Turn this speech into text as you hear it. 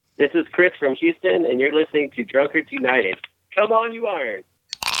This is Chris from Houston, and you're listening to Drunkards United. Come on, you Iron!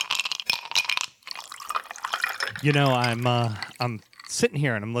 You know, I'm sitting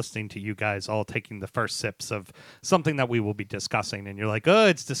here and I'm listening to you guys all taking the first sips of something that we will be discussing, and you're like, "Oh,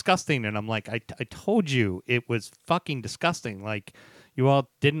 it's disgusting," and I'm like, "I told you it was fucking disgusting." Like, you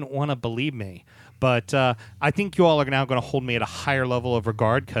all didn't want to believe me, but I think you all are now going to hold me at a higher level of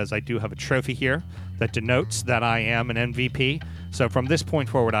regard because I do have a trophy here that denotes that I am an MVP. So from this point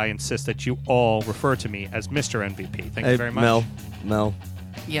forward, I insist that you all refer to me as Mr. MVP. Thank you very much. Mel.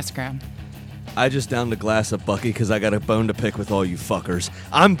 Yes, Graham. I just downed a glass of Bucky because I got a bone to pick with all you fuckers.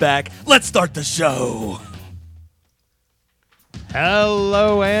 I'm back. Let's start the show.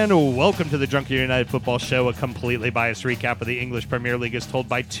 Hello and welcome to the Drunken United Football Show, a completely biased recap of the English Premier League as told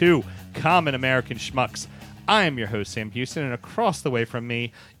by two common American schmucks. I am your host, Sam Houston, and across the way from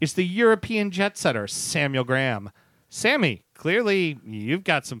me is the European jet setter, Samuel Graham. Sammy, clearly you've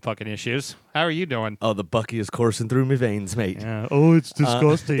got some fucking issues. How are you doing? Oh, the Bucky is coursing through my veins, mate. Yeah. Oh, it's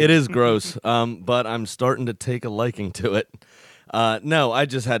disgusting. It is gross, but I'm starting to take a liking to it. No, I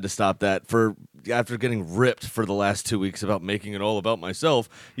just had to stop that. After getting ripped for the last 2 weeks about making it all about myself,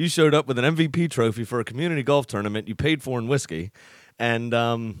 you showed up with an MVP trophy for a community golf tournament you paid for in whiskey, and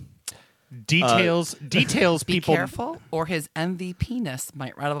Details Be people careful, or his MVP-ness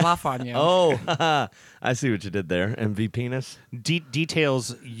might rub off on you. Oh, I see what you did there. MVP-ness.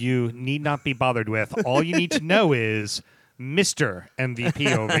 Details you need not be bothered with. All you need to know is Mr.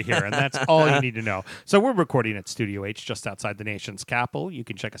 MVP over here, and that's all you need to know. So we're recording at Studio H just outside the nation's capital. You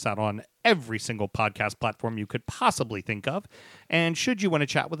can check us out on every single podcast platform you could possibly think of. And should you want to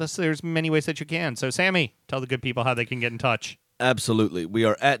chat with us, there's many ways that you can. So Sammy, tell the good people how they can get in touch. Absolutely. We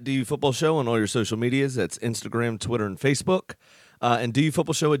are at DU Football Show on all your social medias. That's Instagram, Twitter, and Facebook. And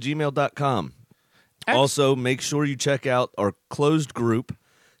dufootballshow@gmail.com. Also, make sure you check out our closed group,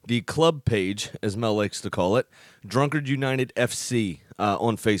 the club page, as Mel likes to call it, Drunkard United FC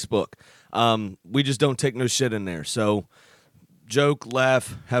on Facebook. We just don't take no shit in there. So joke,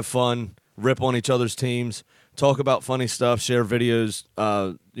 laugh, have fun, rip on each other's teams, talk about funny stuff, share videos,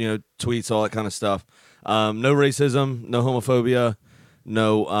 tweets, all that kind of stuff. No racism, no homophobia,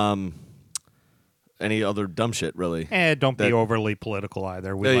 no any other dumb shit, really. Don't be overly political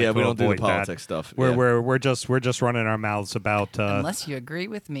either. We don't do the politics stuff. We're just running our mouths about. Unless you agree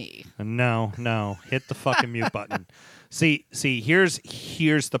with me. No, hit the fucking mute button. See,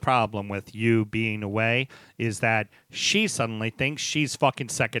 here's the problem with you being away is that she suddenly thinks she's fucking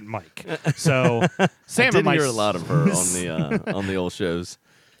second mic. So Sam I and hear a lot of her on the old shows.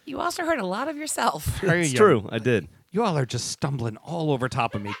 You also heard a lot of yourself. It's true, I did. You all are just stumbling all over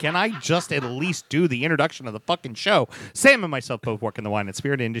top of me. Can I just at least do the introduction of the fucking show? Sam and myself both work in the wine and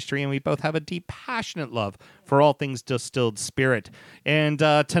spirit industry, and we both have a deep, passionate love for all things distilled spirit. And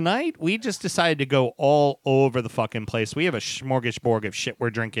tonight, we just decided to go all over the fucking place. We have a smorgasbord of shit we're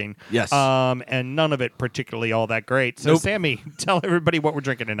drinking. Yes. And none of it particularly all that great. So, Nope. Sammy, tell everybody what we're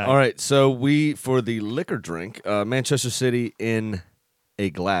drinking tonight. All right, so for the liquor drink, Manchester City in a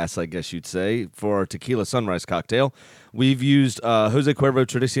glass, I guess you'd say, for our tequila sunrise cocktail. We've used Jose Cuervo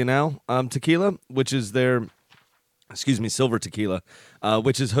Tradicional tequila, which is their, silver tequila,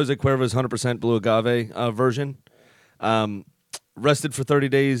 which is Jose Cuervo's 100% blue agave version. Rested for 30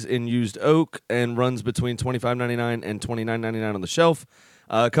 days in used oak and runs between $25.99 and $29.99 on the shelf.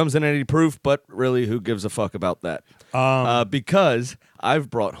 Comes in 80 proof, but really, who gives a fuck about that? Because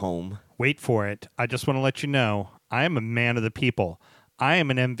I've brought home... Wait for it. I just want to let you know, I am a man of the people. I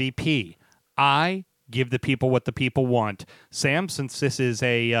am an MVP. I give the people what the people want. Sam, since this is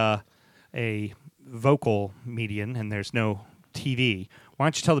a vocal medium and there's no TV, why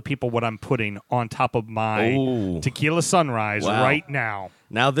don't you tell the people what I'm putting on top of my tequila sunrise right now?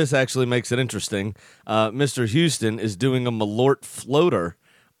 Now this actually makes it interesting. Mr. Houston is doing a Malort floater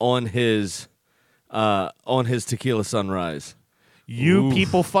on his tequila sunrise. You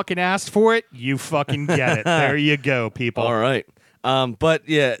people fucking asked for it. You fucking get it. There you go, people. All right. But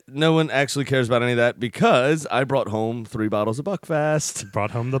yeah, no one actually cares about any of that because I brought home 3 bottles of Buckfast. Brought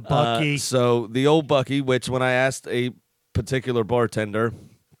home the Bucky. So the old Bucky, which when I asked a particular bartender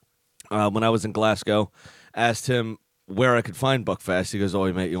when I was in Glasgow, asked him where I could find Buckfast, he goes,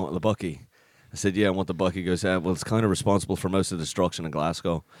 "Oh, mate, you want the Bucky?" I said, "Yeah, I want the Bucky." He goes, "Well, it's kind of responsible for most of the destruction in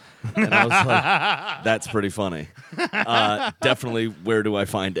Glasgow." And I was like, that's pretty funny. Definitely, where do I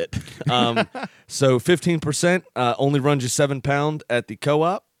find it? So 15% only runs you £7 at the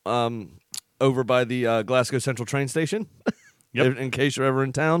Co-op over by the Glasgow Central train station. Yep. In case you're ever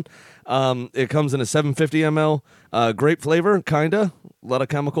in town. It comes in a 750 ml. Grape flavor, kind of. A lot of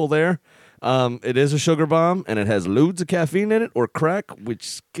chemical there. It is a sugar bomb, and it has loads of caffeine in it or crack,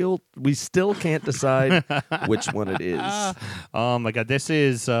 which we still can't decide which one it is. Oh my god, this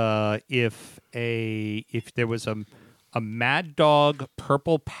is if there was a Mad Dog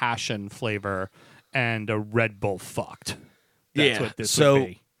Purple Passion flavor and a Red Bull fucked. That's what this would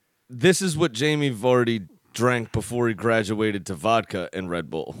be. This is what Jamie Vardy drank before he graduated to vodka and Red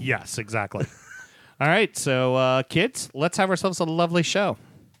Bull. Yes, exactly. All right, so kids, let's have ourselves a lovely show.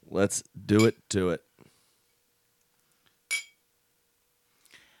 Let's do it to it.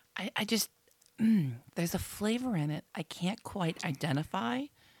 I just, there's a flavor in it I can't quite identify.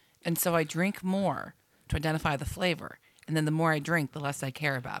 And so I drink more to identify the flavor. And then the more I drink, the less I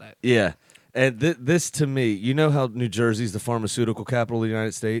care about it. Yeah. And this, to me, you know how New Jersey's the pharmaceutical capital of the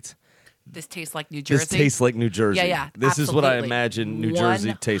United States? This tastes like New Jersey? This tastes like New Jersey. Yeah. This absolutely. is what I imagine New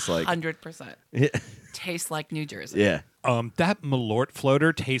Jersey tastes like. 100%. Yeah. Tastes like New Jersey. Yeah. That Malort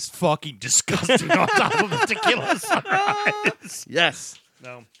floater tastes fucking disgusting on top of a tequila sunrise. Yes.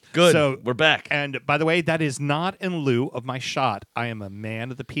 No. Good. So we're back. And by the way, that is not in lieu of my shot. I am a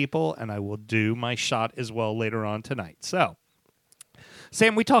man of the people, and I will do my shot as well later on tonight. So,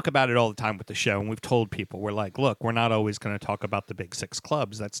 Sam, we talk about it all the time with the show, and we've told people, we're like, look, we're not always going to talk about the big six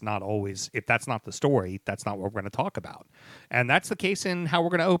clubs. That's not always, if that's not the story, that's not what we're going to talk about. And that's the case in how we're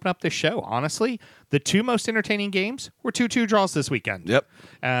going to open up this show. Honestly, the two most entertaining games were 2-2 draws this weekend.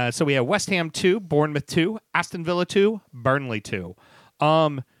 Yep. So we have West Ham 2, Bournemouth 2, Aston Villa 2, Burnley 2.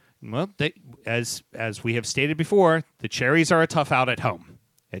 Well, as we have stated before, the Cherries are a tough out at home.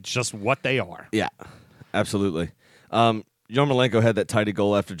 It's just what they are. Yeah, absolutely. Yarmolenko had that tidy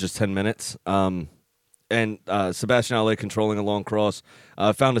goal after just 10 minutes. And Sebastian Haller controlling a long cross,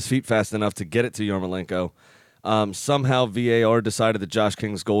 found his feet fast enough to get it to Yarmolenko. Somehow VAR decided that Josh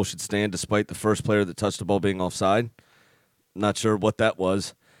King's goal should stand despite the first player that touched the ball being offside. Not sure what that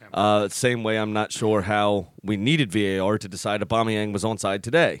was. Same way I'm not sure how we needed VAR to decide Aubameyang was onside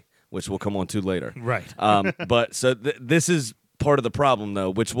today, which we'll come on to later. Right. But so this is part of the problem, though,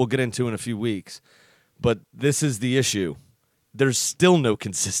 which we'll get into in a few weeks. But this is the issue. There's still no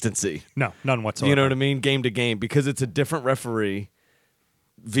consistency. No, none whatsoever. You know what I mean? Game to game, because it's a different referee,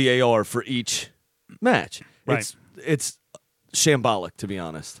 VAR for each match. Right. It's shambolic, to be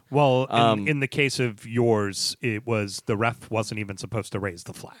honest. Well, in the case of yours, it was the ref wasn't even supposed to raise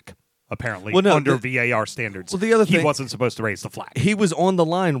the flag. Apparently, under VAR standards. Well, the other thing, he wasn't supposed to raise the flag. He was on the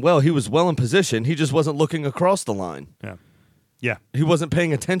line. Well, he was well in position. He just wasn't looking across the line. Yeah. He wasn't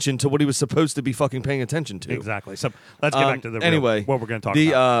paying attention to what he was supposed to be fucking paying attention to. Exactly. So let's get back to what we're going to talk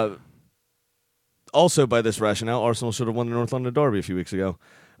about. Also, by this rationale, Arsenal should have won the North London Derby a few weeks ago.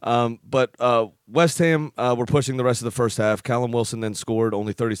 But West Ham were pushing the rest of the first half. Callum Wilson then scored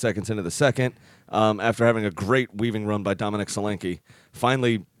only 30 seconds into the second after having a great weaving run by Dominic Solanke,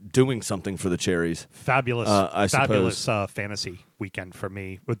 finally doing something for the Cherries. Fabulous, I fabulous fantasy weekend for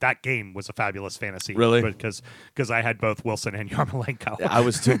me. But that game was a fabulous fantasy. Really? Because I had both Wilson and Yarmolenko. I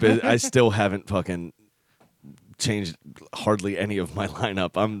was too busy. I still haven't fucking changed hardly any of my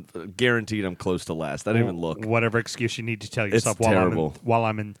lineup. I'm guaranteed I'm close to last. I didn't even look. Whatever excuse you need to tell yourself terrible. while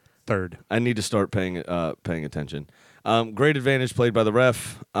I'm in third. I need to start paying attention. Great advantage played by the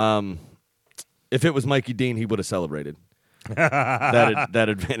ref. If it was Mikey Dean, he would have celebrated that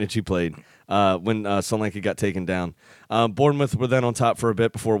advantage he played when Solanke got taken down. Bournemouth were then on top for a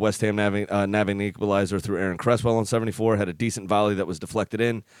bit before West Ham nabbing the equalizer through Aaron Cresswell on 74. Had a decent volley that was deflected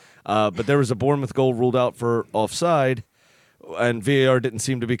in. But there was a Bournemouth goal ruled out for offside, and VAR didn't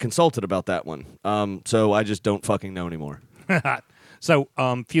seem to be consulted about that one. So I just don't fucking know anymore. So,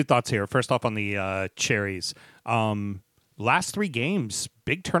 few thoughts here. First off on the Cherries. Last 3 games,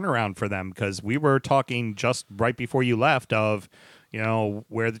 big turnaround for them because we were talking just right before you left of,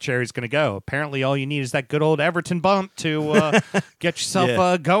 where the Cherries going to go. Apparently, all you need is that good old Everton bump to get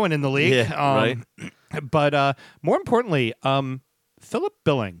yourself going in the league. Yeah, right. But more importantly, Philip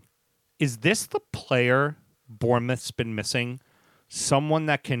Billing, is this the player Bournemouth's been missing? Someone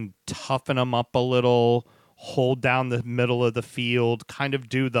that can toughen them up a little, hold down the middle of the field, kind of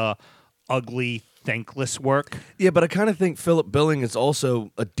do the ugly, thankless work. Yeah, but I kind of think Philip Billing is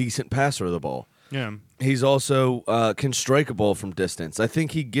also a decent passer of the ball. Yeah. He's also can strike a ball from distance. I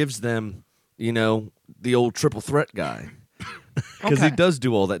think he gives them, the old triple threat guy. Because he does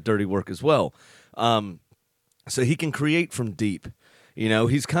do all that dirty work as well. So he can create from deep.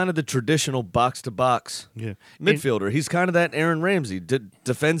 He's kind of the traditional box-to-box midfielder. He's kind of that Aaron Ramsey.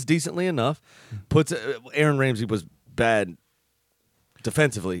 Defends decently enough. Aaron Ramsey was bad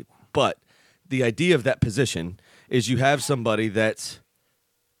defensively, but the idea of that position is you have somebody that's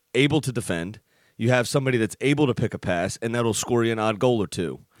able to defend. you have somebody that's able to pick a pass, and that'll score you an odd goal or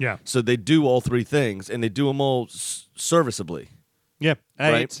two. Yeah. So they do all three things, and they do them all serviceably. Yeah.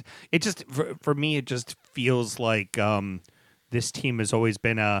 Right? It just for me, it just feels like this team has always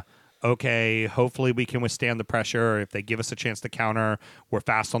been okay, hopefully we can withstand the pressure. If they give us a chance to counter, we're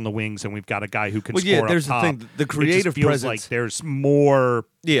fast on the wings, and we've got a guy who can score there's up top. the thing. The creative it just feels presence. like there's more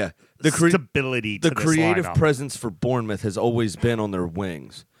stability to The this creative lineup. presence for Bournemouth has always been on their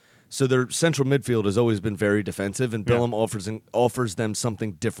wings. So their central midfield has always been very defensive, and Billum offers them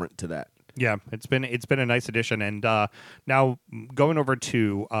something different to that. Yeah, it's been a nice addition, and now going over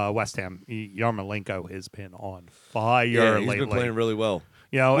to West Ham, Yarmolenko has been on fire Yeah, lately. he's been playing really well.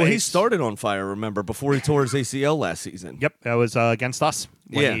 You know, Well, he started on fire, remember, before he tore his ACL last season. Yep, that was against us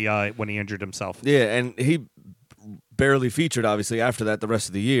when he injured himself. Yeah, and he barely featured, obviously, after that the rest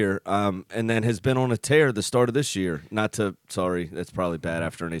of the year, and then has been on a tear the start of this year. Sorry, that's probably bad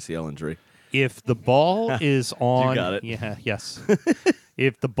after an ACL injury. If the ball is on... You got it. Yeah, yes.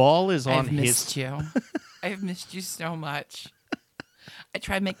 If the ball is on I've missed you. I've missed you so much. I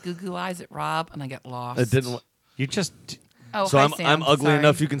tried to make goo-goo eyes at Rob, and I got lost. It didn't. You just... Oh, So hi, I'm Sam. ugly Sorry.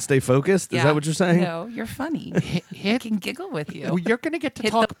 enough you can stay focused? Is Yeah. that what you're saying? No, you're funny. I can giggle with you. Well, you're going to get to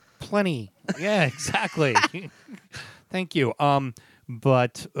Hit talk plenty. Yeah, exactly. Thank you.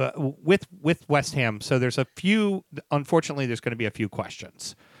 But with West Ham, so there's a few. Unfortunately, there's going to be a few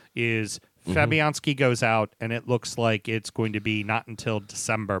questions. Fabianski goes out, and it looks like it's going to be not until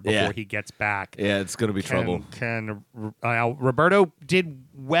December before he gets back. Yeah, it's going to be trouble. Roberto did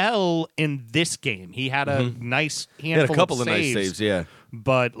well in this game. He had a nice handful He had a couple of saves, nice saves, yeah.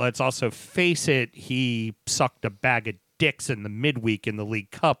 But let's also face it, he sucked a bag of dicks in the midweek in the League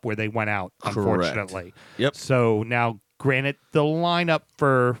Cup where they went out, unfortunately. Yep. So now, granted, the lineup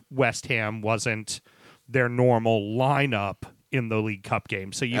for West Ham wasn't their normal lineup in the League Cup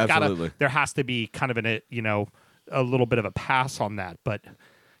game. So there has to be kind of a little bit of a pass on that. But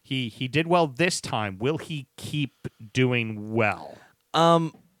he did well this time. Will he keep doing well?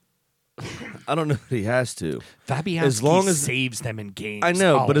 I don't know if he has to. Fabianski As long as saves them in games. I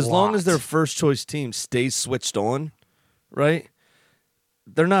know, but as long lot. as their first choice team stays switched on, right?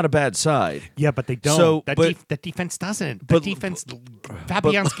 They're not a bad side. Yeah, but they don't. So, that defense doesn't. but-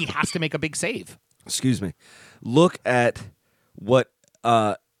 Fabianski has to make a big save. Excuse me. Look at what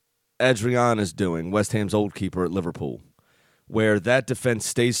Adrian is doing, West Ham's old keeper at Liverpool, where that defense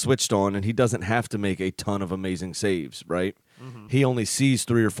stays switched on and he doesn't have to make a ton of amazing saves, right? Mm-hmm. He only sees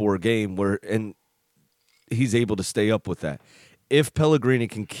 3 or 4 a game and he's able to stay up with that. If Pellegrini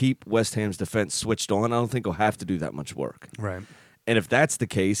can keep West Ham's defense switched on, I don't think he'll have to do that much work. Right. And if that's the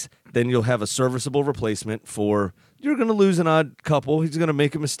case, then you'll have a serviceable replacement for you're going to lose an odd couple. He's going to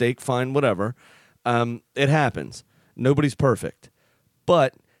make a mistake, fine, whatever. It happens. Nobody's perfect.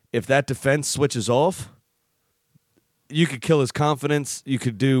 But if that defense switches off, you could kill his confidence. You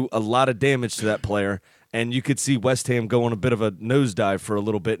could do a lot of damage to that player. And you could see West Ham go on a bit of a nosedive for a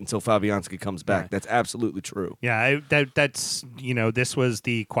little bit until Fabianski comes back. Right. That's absolutely true. Yeah, that's this was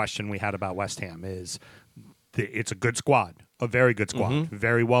the question we had about West Ham it's a good squad, a very good squad,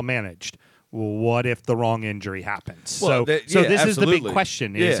 very well managed. Well, what if the wrong injury happens? Well, this absolutely. is the big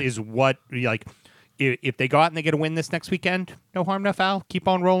question: is what if they go out and they get a win this next weekend? No harm, no foul. Keep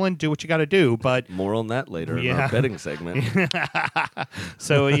on rolling. Do what you got to do. But More on that later in our betting segment.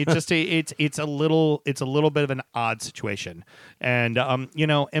 so it's a little bit of an odd situation, and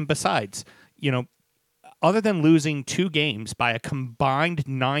and besides, other than losing 2 games by a combined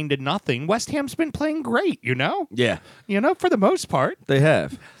 9-0, West Ham's been playing great. Yeah, For the most part. they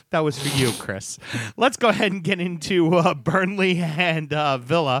have. That was for you, Chris. Let's go ahead and get into Burnley and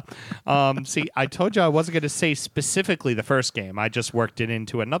Villa. See, I told you I wasn't going to say specifically the first game. I just worked it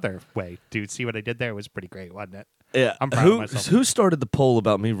into another way. Dude, see what I did there? It was pretty great, wasn't it? Yeah. I'm proud of myself. Who started the poll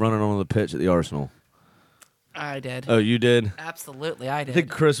about me running on the pitch at the Arsenal? I did. Oh, you did? Absolutely, I did. I think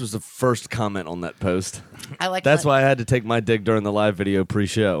Chris was the first comment on that post. I like That's why I had to take my dig during the live video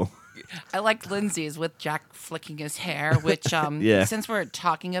pre-show. I liked Lindsay's with Jack flicking his hair, which, Yeah. since we're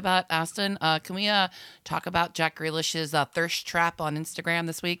talking about Aston, can we talk about Jack Grealish's thirst trap on Instagram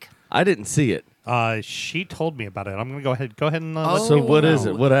this week? I didn't see it. She told me about it. I'm going to go ahead and So what is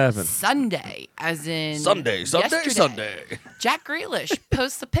it? What happened? Sunday, as in Sunday. yesterday, Jack Grealish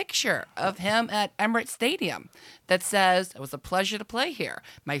posts a picture of him at Emirates Stadium that says, "It was a pleasure to play here.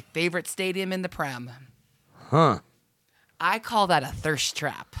 My favorite stadium in the Prem." Huh. I call that a thirst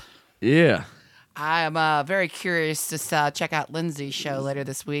trap. Yeah. I'm very curious to check out Lindsay's show later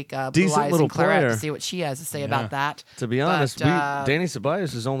this week. Blue Decent Eyes little and Claret, player. to see what she has to say about that. To be honest, But, Danny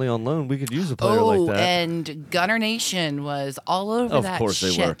Ceballos is only on loan. We could use a player like that. And Gunner Nation was all over Of that course they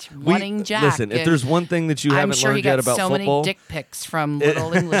shit, were. wanting Jack. Listen, if and there's one thing that you I'm haven't sure he learned got yet about so football, many dick pics from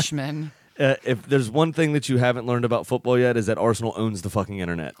little Englishmen. if there's one thing that you haven't learned about football yet, is that Arsenal owns the fucking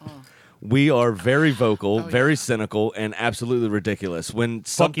internet. We are very vocal, very cynical, and absolutely ridiculous. When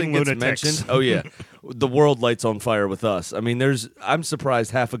something gets lunatics. mentioned, oh yeah, the world lights on fire with us. I mean, I'm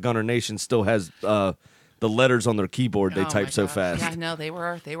surprised half of Gunner Nation still has the letters on their keyboard they Oh, type my so gosh. fast. Yeah, no, they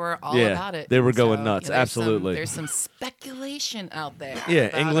were all Yeah, about it. they were And going so, nuts, there's absolutely. There's some speculation out there. Yeah,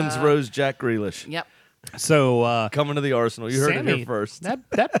 about, England's Rose Jack Grealish Yep. So coming to the Arsenal. You heard it Sammy, here first. That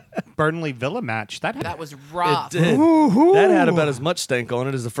Burnley Villa match. That was rough. It did. That had about as much stank on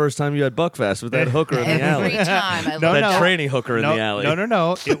it as the first time you had Buckfast with that hooker in the Every alley. time I No, looked That no. tranny hooker in no, the alley.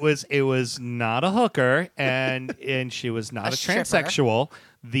 No. It was not a hooker, and she was not A a stripper. transsexual.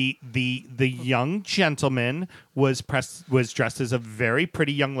 The young gentleman was dressed as a very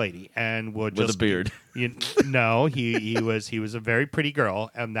pretty young lady, and would With just a beard. No, he was a very pretty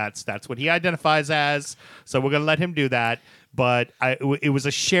girl, and that's what he identifies as. So we're gonna let him do that. But it was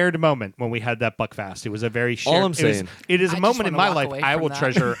a shared moment when we had that Buckfast. It was a very shared. All I'm saying- it is I a just moment in wanna my walk life away I from will that.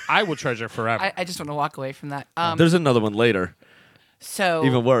 treasure. I will treasure forever. I just want to walk away from that. There's another one later, So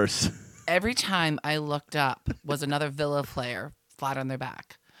even worse. every time I looked up was another Villa player flat on their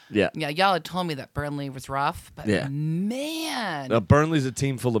back. Yeah. Yeah, y'all had told me that Burnley was rough, but Yeah. man. Burnley's a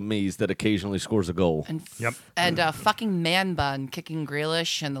team full of me's that occasionally scores a goal. And Yep. And fucking man bun kicking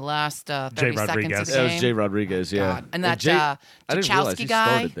Grealish in the last 30 Jay seconds Rodriguez. of the That game. was Jay Rodriguez, yeah. God. And that Jay, I didn't realize Tchaikovsky he guy.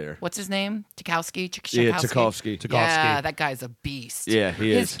 started there. What's his name? Tchaikovsky? Yeah, Tchaikovsky. Yeah, that guy's a beast. Yeah,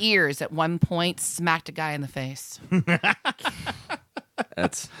 he His is. ears at one point smacked a guy in the face.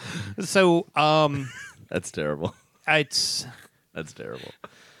 That's So that's terrible. it's. That's terrible.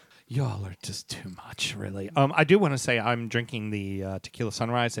 Y'all are just too much, really. I do want to say I'm drinking the Tequila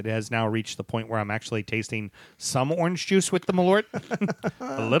Sunrise. It has now reached the point where I'm actually tasting some orange juice with the Malort.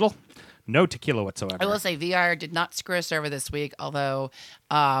 A little. No tequila whatsoever. I will say VR did not screw us over this week, although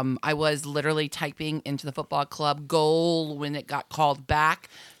I was literally typing into the football club goal when it got called back.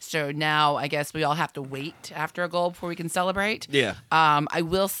 So now I guess we all have to wait after a goal before we can celebrate. Yeah. I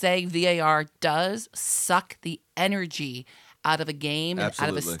will say VAR does suck the energy out of a game and out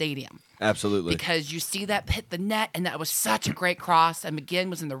of a Absolutely. stadium. Absolutely. Because you see that hit the net, and that was such a great cross, and McGinn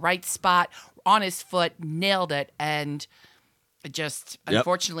was in the right spot, on his foot, nailed it, and it just, Yep.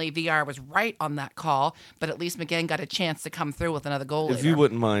 unfortunately, VR was right on that call, but at least McGinn got a chance to come through with another goal If later. you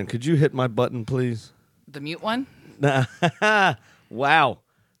wouldn't mind, could you hit my button, please? The mute one? Wow.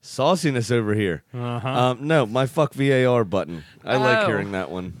 Sauciness over here. No, my fuck VAR button. I like Oh. hearing that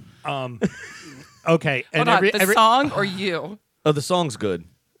one. Okay. And Hold on, the song or you? Oh, the song's good.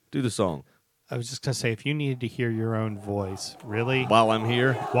 Do the song. I was just going to say, if you needed to hear your own voice, really, While I'm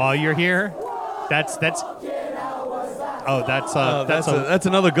here. while you're here, that's. Oh, That's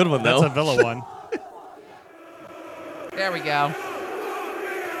another good one, that's though. a Villa one. There we go.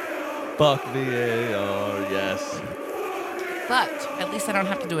 Fuck VAR, yes. But at least I don't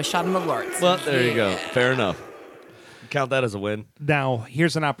have to do a shot of Malort. Well, there you go. Fair enough. Count that as a win. Now,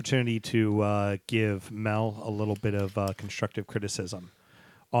 here's an opportunity to give Mel a little bit of constructive criticism.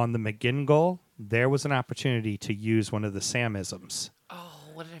 On the McGinn goal, there was an opportunity to use one of the Samisms. Oh,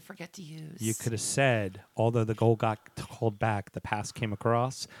 what did I forget to use? You could have said, although the goal got called back, the pass came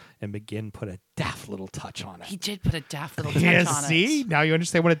across, and McGinn put a daft little touch on it. He did put a daft little touch Yeah, on see? it. Now you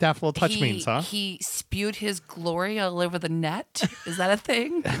understand what a daft little touch he, means, huh? He spewed his glory all over the net. Is that a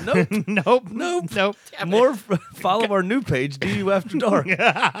thing? Nope. More follow our new page, DU After Dark. You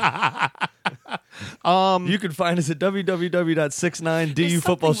can find us at There's something with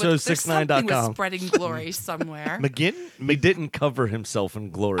www.69duffootballshow69.com. spreading glory somewhere. McGinn He didn't cover himself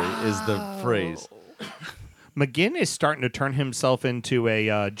in glory, is the phrase. McGinn is starting to turn himself into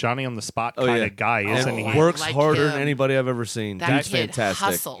a Johnny on the spot Oh, kind yeah. of guy, isn't And he? works like harder him. than anybody I've ever seen. That Dude's kid fantastic.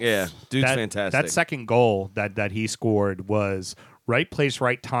 hustles. Yeah, dude's that, fantastic. That second goal that he scored was right place,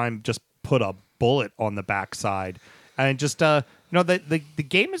 right time. Just put a bullet on the backside, and just the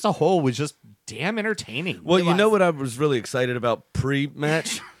game as a whole was just damn entertaining. Well, It you know was. what I was really excited about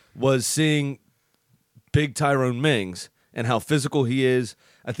pre-match was seeing big Tyrone Mings and how physical he is.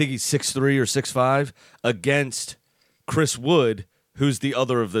 I think he's 6'3" or 6'5" against Chris Wood, who's the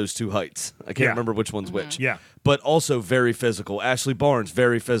other of those two heights. I can't Yeah. remember which one's which. Yeah. But also very physical. Ashley Barnes,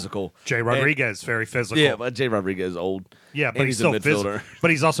 very physical. Jay Rodriguez, very physical. Yeah, but Jay Rodriguez is old. Yeah, and but he's a still midfielder. but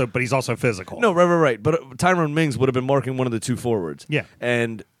he's also physical. No, right. But Tyrone Mings would have been marking one of the two forwards. Yeah.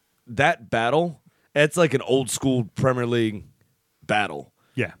 And that battle It's like an old school Premier League battle.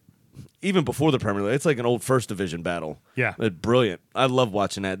 Yeah. Even before the Premier League, it's like an old First Division battle. Yeah. It's brilliant. I love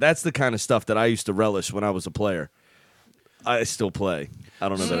watching that. That's the kind of stuff that I used to relish when I was a player. I still play. I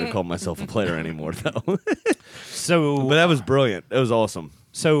don't know that I call myself a player anymore, though. So, But that was brilliant. It was awesome.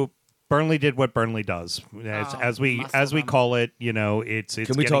 so Burnley did what Burnley does, as we muscle them. call it. You know, it's.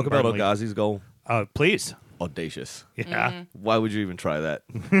 Can we talk about Oghazi's goal? Please. Audacious. Yeah. Why would you even try that?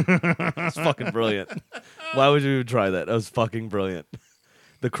 It's fucking brilliant. Why would you even try that? That was fucking brilliant.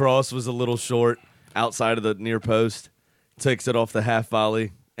 The cross was a little short outside of the near post. Takes it off the half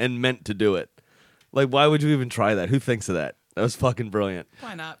volley and meant to do it. Like, why would you even try that? Who thinks of that? That was fucking brilliant.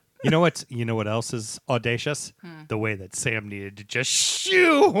 Why not? You know what else is audacious? The way that Sam needed to just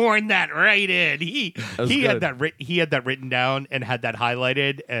shoehorn that right in. He had that written down and had that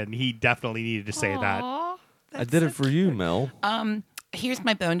highlighted, and he definitely needed to say that. Aw, I did it for you, Mel. here's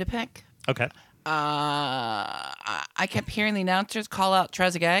my bone to pick. Okay. I kept hearing the announcers call out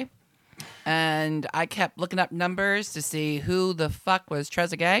Trezeguet, and I kept looking up numbers to see who the fuck was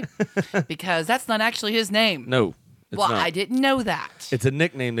Trezeguet, because that's not actually his name. No. It's Well, not. I didn't know that. It's a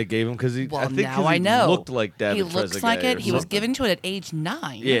nickname they gave him because he. Well, I think now 'cause I he know. looked like David He looks Trezeguet like it. or He was something. given to it at age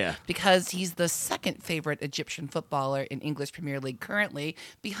 9. Yeah. Because he's the second favorite Egyptian footballer in English Premier League currently,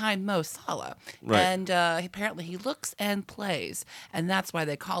 behind Mo Salah. Right. And apparently he looks and plays, and that's why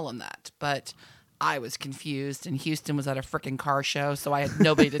they call him that. But I was confused, and Houston was at a freaking car show, so I had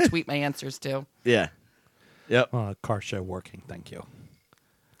nobody to tweet my answers to. Yeah. Yep. Car show working. Thank you.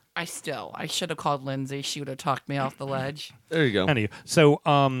 I should have called Lindsay. She would have talked me off the ledge. There you go. Anyway, so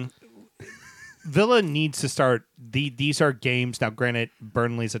Villa needs to start. These are games now. Granted,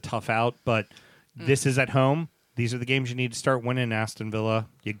 Burnley's a tough out, but this is at home. These are the games you need to start winning. Aston Villa,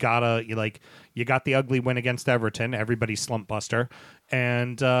 you got the ugly win against Everton. Everybody's slump buster,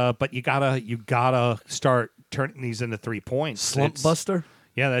 and but you gotta start turning these into 3 points. Slump It's- buster.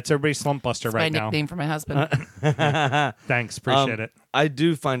 Yeah, that's everybody's slump buster It's right my now. nickname for my husband. Thanks, appreciate it. I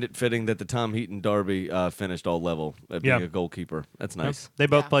do find it fitting that the Tom Heaton derby finished all level at being Yeah. a goalkeeper. That's nice. They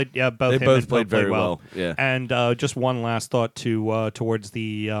both Yeah. played. Yeah, both. They him both and played Pope very well. Yeah. And just one last thought towards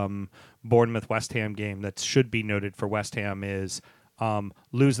the Bournemouth West Ham game that should be noted for West Ham is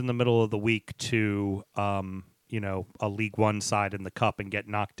lose in the middle of the week to a League One side in the cup and get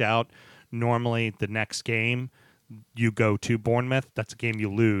knocked out. Normally, the next game you go to Bournemouth. That's a game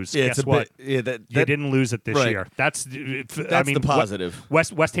you lose. Yeah, Guess it's a what? bit. Yeah, that You didn't lose it this right. year. That's the positive.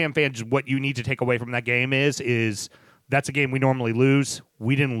 West Ham fans, what you need to take away from that game is that's a game we normally lose.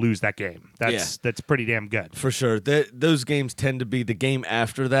 We didn't lose that game. That's pretty damn good. For sure. Those games tend to be the game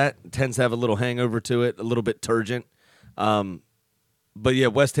after that tends to have a little hangover to it, a little bit turgent. But yeah,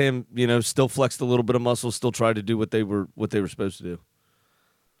 West Ham, still flexed a little bit of muscle, still tried to do what they were supposed to do.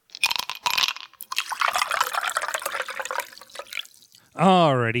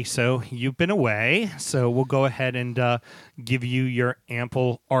 Alrighty, so you've been away, so we'll go ahead and give you your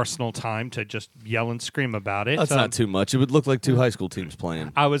ample Arsenal time to just yell and scream about it. That's not too much. It would look like two high school teams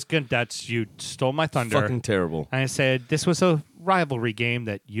playing. I was good. You stole my thunder. Fucking terrible. I said this was a rivalry game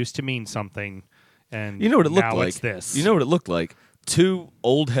that used to mean something, and You know what it looked now like? it's this. You know what it looked like? Two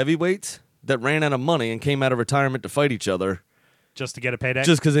old heavyweights that ran out of money and came out of retirement to fight each other just to get a payday.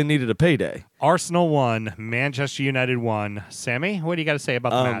 just because they needed a payday. Arsenal won, Manchester United won. Sammy, what do you got to say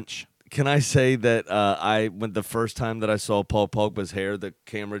about the match? Can I say that when the first time that I saw Paul Pogba's hair, the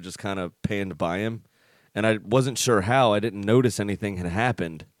camera just kind of panned by him, and I wasn't sure how. I didn't notice anything had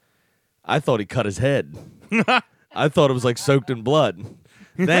happened. I thought he cut his head. I thought it was like soaked in blood.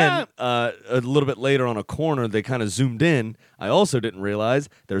 Then a little bit later on a corner, they kind of zoomed in. I also didn't realize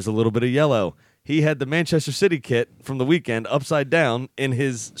there's a little bit of yellow. He had the Manchester City kit from the weekend upside down in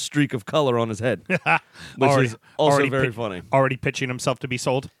his streak of color on his head, which is also very funny. Already pitching himself to be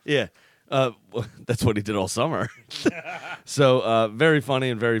sold. Yeah. That's what he did all summer. So very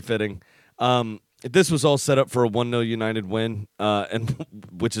funny and very fitting. This was all set up for a 1-0 United win, and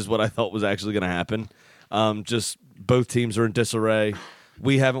which is what I thought was actually going to happen. Just both teams are in disarray.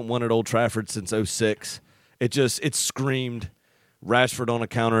 We haven't won at Old Trafford since 2006. It screamed Rashford on a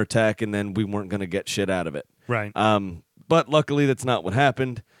counterattack, and then we weren't going to get shit out of it. Right. But luckily, that's not what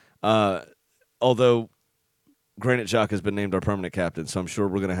happened. Although Granit Xhaka has been named our permanent captain, so I'm sure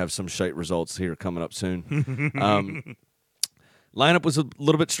we're going to have some shite results here coming up soon. Lineup was a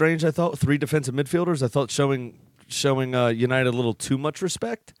little bit strange, I thought. 3 defensive midfielders. I thought showing United a little too much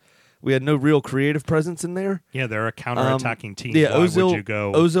respect. We had no real creative presence in there. Yeah, they're a counter-attacking team. Yeah, Why Ozil, would you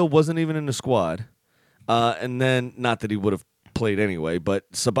go? Ozil wasn't even in the squad. And then, not that he would have played anyway, but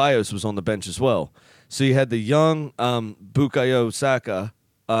Ceballos was on the bench as well. So you had the young Bukayo Saka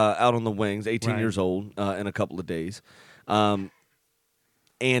out on the wings, 18 Right. years old, in a couple of days. And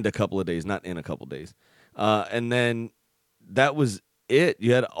a couple of days, not in a couple of days. And then that was it.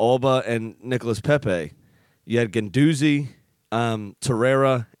 You had Alba and Nicolas Pepe. You had Guendouzi,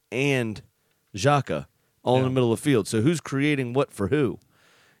 Torreira, and Xhaka all in the middle of the field. So who's creating what for who?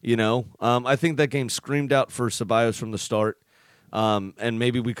 You know, I think that game screamed out for Ceballos from the start. And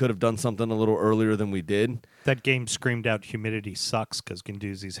maybe we could have done something a little earlier than we did. That game screamed out humidity sucks because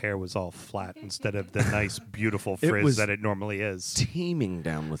Guendouzi's hair was all flat instead of the nice, beautiful frizz was that it normally is. Teeming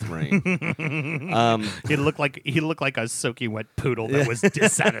down with rain. He looked like a soaking wet poodle that was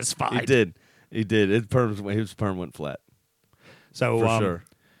dissatisfied. He did. His perm went flat. So For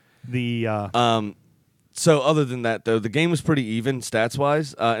sure. So other than that, though, the game was pretty even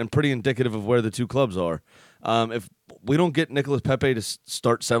stats-wise and pretty indicative of where the two clubs are. If we don't get Nicolas Pepe to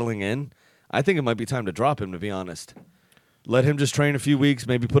start settling in, I think it might be time to drop him, to be honest. Let him just train a few weeks,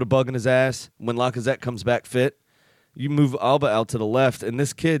 maybe put a bug in his ass. When Lacazette comes back fit, you move Alba out to the left, and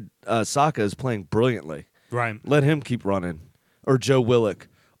this kid, Saka, is playing brilliantly. Right. Let him keep running. Or Joe Willock.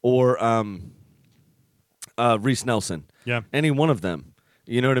 Or Reece Nelson. Yeah. Any one of them.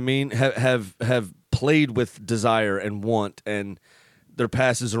 You know what I mean? Have played with desire and want, and their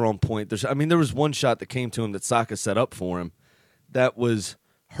passes are on point. There was one shot that came to him that Saka set up for him that was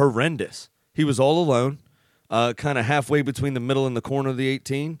horrendous. He was all alone, kind of halfway between the middle and the corner of the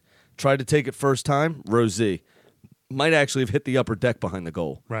 18. Tried to take it first time, Rosie. Might actually have hit the upper deck behind the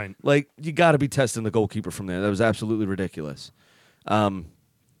goal. Right. Like, you got to be testing the goalkeeper from there. That was absolutely ridiculous.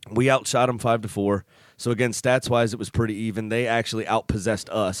 We outshot them 5-4. So, again, stats-wise, it was pretty even. They actually outpossessed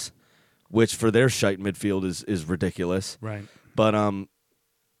us, which for their shite midfield is ridiculous. Right. But,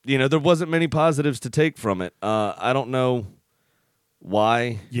 there wasn't many positives to take from it. I don't know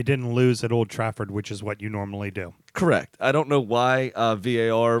why. You didn't lose at Old Trafford, which is what you normally do. Correct. I don't know why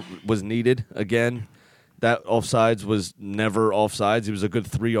VAR was needed again. That offsides was never offsides. He was a good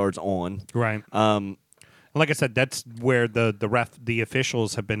 3 yards on. Right. Like I said, that's where the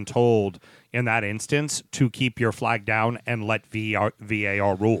officials have been told in that instance to keep your flag down and let VAR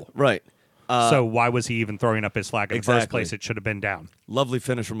rule. Right. So why was he even throwing up his flag in the first Exactly. place? It should have been down. Lovely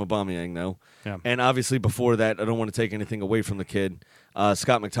finish from Aubameyang, though. Yeah. And obviously before that, I don't want to take anything away from the kid.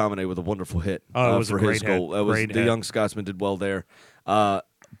 Scott McTominay with a wonderful hit Oh, it was for a great his hit. goal. Great The hit. young Scotsman did well there.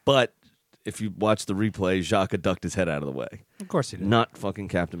 But if you watch the replay, Xhaka ducked his head out of the way. Of course he did. Not fucking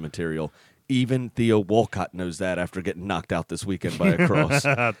captain material. Even Theo Walcott knows that after getting knocked out this weekend by a cross.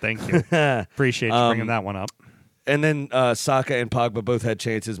 Thank you. Appreciate you bringing that one up. And then Saka and Pogba both had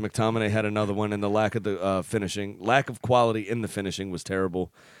chances. McTominay had another one, and the lack of quality in the finishing was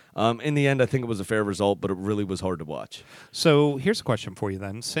terrible. In the end, I think it was a fair result, but it really was hard to watch. So here's a question for you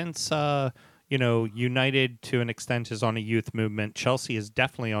then. Since United to an extent is on a youth movement, Chelsea is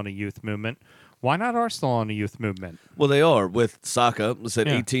definitely on a youth movement. Why not Arsenal on a youth movement? Well, they are with Saka. Let's say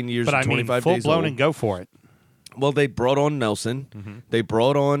 18 years but and 25 full days blown old. and go for it. Well, they brought on Nelson. Mm-hmm. They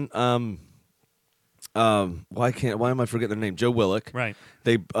brought on why am I forgetting their name? Joe Willock. Right.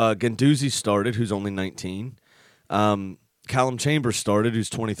 They Guendouzi started, who's only 19. Callum Chambers started, who's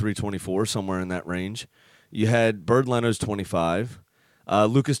 23, 24, somewhere in that range. You had Bird Leno's 25.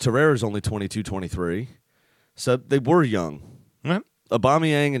 Lucas Torreira's only 22, 23. So they were young. Right.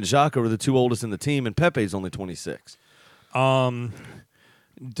 Aubameyang and Xhaka were the two oldest in the team, and Pepe's only 26. Where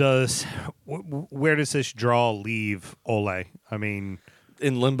does this draw leave Ole? I mean,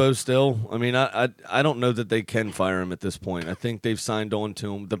 In limbo still. I mean, I don't know that they can fire him at this point. I think they've signed on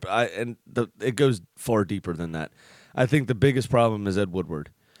to him. It goes far deeper than that. I think the biggest problem is Ed Woodward.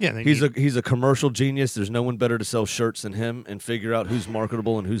 yeah, He's a commercial genius. There's no one better to sell shirts than him and figure out who's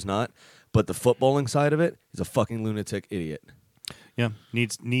marketable and who's not. But the footballing side of it, he's a fucking lunatic idiot.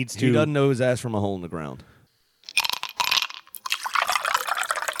 needs He to. doesn't know his ass from a hole in the ground.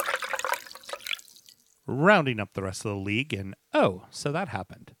 Rounding up the rest of the league, and so that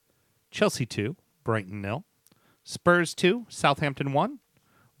happened. Chelsea 2, Brighton 0. Spurs 2, Southampton 1.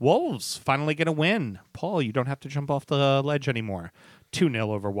 Wolves finally get a win. Paul, you don't have to jump off the ledge anymore. 2-0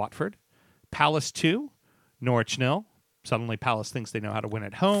 over Watford. Palace 2, Norwich 0. Suddenly Palace thinks they know how to win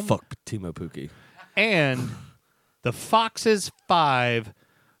at home. Fuck Timo Pukki. And the Foxes 5,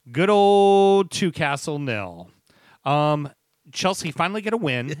 good old Newcastle 0. Chelsea finally get a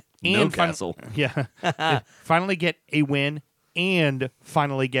win. Newcastle. Finally get a win and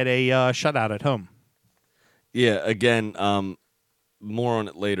finally get a shutout at home. Yeah, again, more on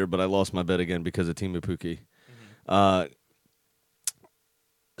it later, but I lost my bet again because of Timo Pukki.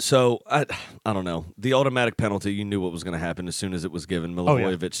 So I don't know. The automatic penalty, you knew what was going to happen as soon as it was given.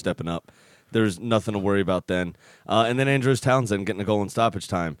 Milivojevic stepping up. There's nothing to worry about then. And then Andros Townsend getting a goal in stoppage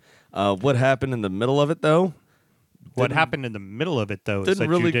time. What happened in the middle of it, though? What happened in the middle of it, though, is Didn't that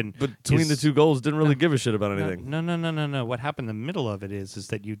really, you didn't... between the two goals, didn't really give a shit about anything. No. What happened in the middle of it is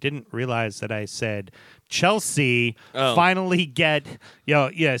that you didn't realize that I said Chelsea finally get...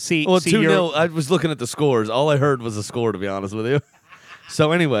 Well, 2-0. I was looking at the scores. All I heard was the score, to be honest with you.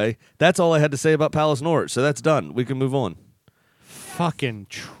 So anyway, that's all I had to say about Palace Norwich. So that's done. We can move on. Fucking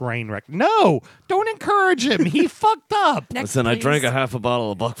train wreck. No, don't encourage him. He fucked up. Next, I please. drank a half a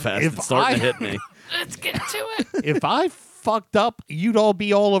bottle of Buckfast. It's starting to hit me. Let's get to it. If I fucked up, you'd all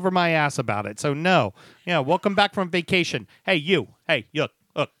be all over my ass about it. So no. Yeah, welcome back from vacation. Hey, you. Hey, look,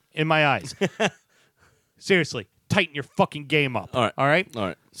 in my eyes. Seriously, tighten your fucking game up. All right.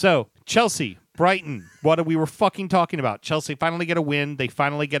 So, Chelsea, Brighton, what we were fucking talking about. Chelsea finally get a win. They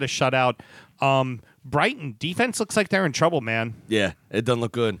finally get a shutout. Brighton, defense looks like they're in trouble, man. Yeah, it doesn't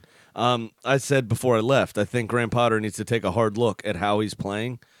look good. I said before I left, I think Graham Potter needs to take a hard look at how he's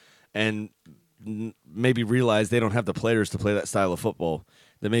playing and maybe realize they don't have the players to play that style of football.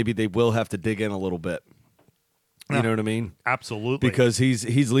 That maybe they will have to dig in a little bit. You know what I mean? Absolutely. Because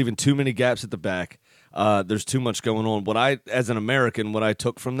he's leaving too many gaps at the back. There's too much going on. As an American, what I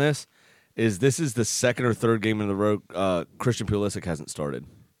took from this is the second or third game in the row Christian Pulisic hasn't started.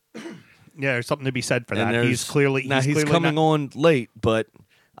 Yeah, there's something to be said for that. He's coming on late, but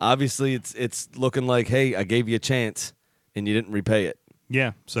obviously it's looking like, hey, I gave you a chance and you didn't repay it.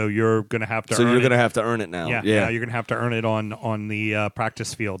 Yeah, so you're gonna have to. So you're gonna have to earn it now. Yeah, you're gonna have to earn it on the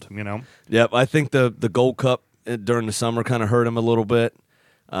practice field. You know. Yep, I think the Gold Cup during the summer kind of hurt him a little bit.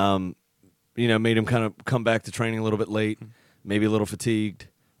 Made him kind of come back to training a little bit late, maybe a little fatigued,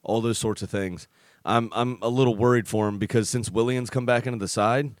 all those sorts of things. I'm a little worried for him because since Williams come back into the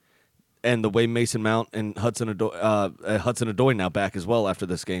side, and the way Mason Mount and Hudson Odoi now back as well after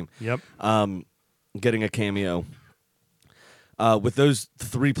this game. Yep. Getting a cameo. With those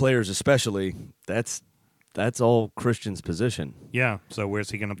three players especially, that's all Christian's position. Yeah. So where's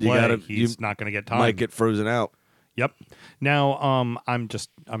he going to play? He's not going to get time. Might get frozen out. Yep. Now, I'm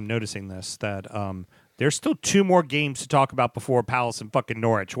noticing this that there's still 2 more games to talk about before Palace and fucking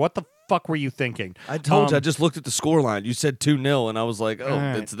Norwich. What the fuck were you thinking? I told you. I just looked at the scoreline. You said 2-0, and I was like,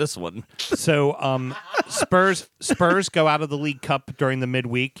 it's this one. So Spurs go out of the League Cup during the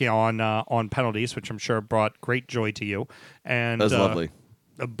midweek on penalties, which I'm sure brought great joy to you. And that's lovely.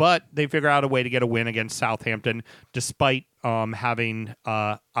 But they figure out a way to get a win against Southampton, despite having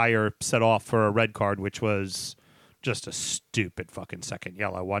Ayer set off for a red card, which was just a stupid fucking second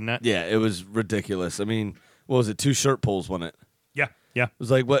yellow, wasn't it? Yeah, it was ridiculous. I mean, what was it? 2 shirt pulls, wasn't it? Yeah. It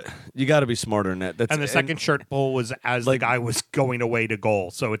was like, what? You got to be smarter than that. And the second shirt pull was as the guy was going away to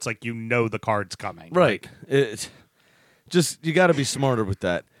goal. So it's like the card's coming. Right. You got to be smarter with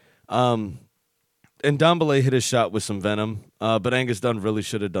that. And Dombele hit his shot with some venom, but Angus Dunn really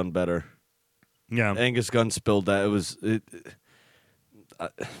should have done better. Yeah. Angus Gunn spilled that. It was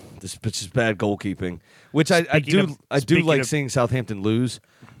just bad goalkeeping, which I do like seeing Southampton lose,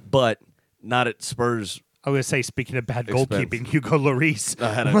 but not at Spurs. I was going to say, speaking of bad goalkeeping, Hugo Lloris.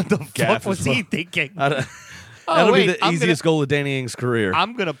 What the fuck was he thinking? That'll be the easiest goal of Danny Ings' career.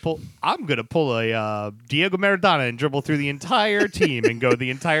 I'm gonna pull a Diego Maradona and dribble through the entire team and go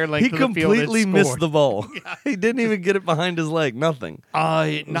the entire length of the field. He completely missed the ball. Yeah. He didn't even get it behind his leg. Nothing.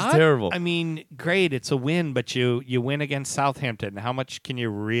 It was terrible. I mean, great, it's a win, but you win against Southampton. How much can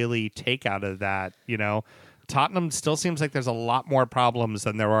you really take out of that? You know. Tottenham still seems like there's a lot more problems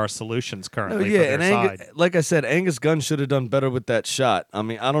than there are solutions currently for their side. Like I said, Angus Gunn should have done better with that shot. I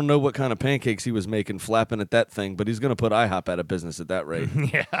mean, I don't know what kind of pancakes he was making flapping at that thing, but he's going to put IHOP out of business at that rate.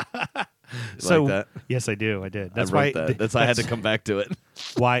 Yeah. So like that? Yes, I do. I did. That's why I had to come back to it.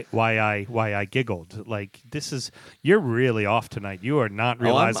 Why I giggled. Like, you're really off tonight. You are not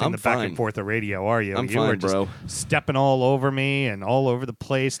realizing I'm the fine. back and forth of radio, are you? I'm you fine, were just bro. stepping all over me and all over the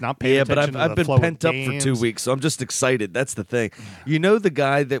place, not paying attention to I've the been flow of pent up for 2 weeks, so I'm just excited. That's the thing. You know the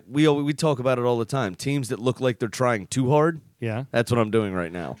guy that we talk about it all the time. Teams that look like they're trying too hard. Yeah. That's what I'm doing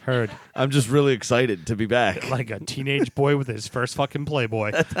right now. Heard. I'm just really excited to be back. Like a teenage boy with his first fucking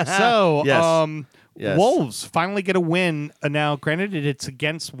Playboy. So, Yes. Wolves finally get a win. Now, granted, it's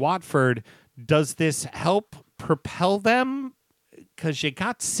against Watford. Does this help propel them? Because you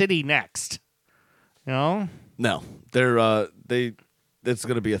got City next. You know? No. It's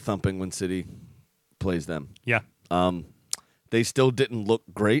going to be a thumping when City plays them. Yeah. They still didn't look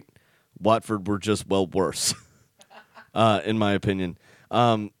great. Watford were just, worse, in my opinion.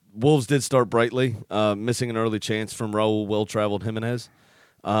 Wolves did start brightly, missing an early chance from Raul well-traveled Jimenez.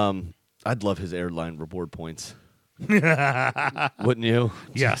 I'd love his airline reward points. Wouldn't you?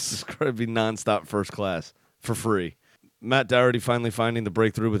 Yes. It's going to be nonstop first class for free. Matt Doherty finally finding the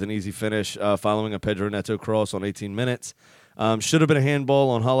breakthrough with an easy finish following a Pedro Neto cross on 18 minutes. Should have been a handball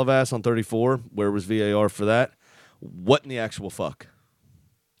on Halavas on 34. Where was VAR for that? What in the actual fuck?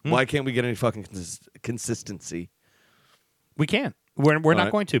 Why can't we get any fucking consistency? We can't. We're not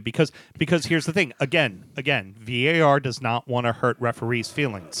right. going to because here's the thing. Again, VAR does not want to hurt referees'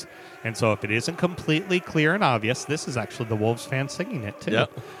 feelings. And so if it isn't completely clear and obvious, this is actually the Wolves fan singing it too.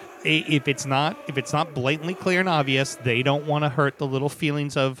 Yep. If it's not blatantly clear and obvious, they don't want to hurt the little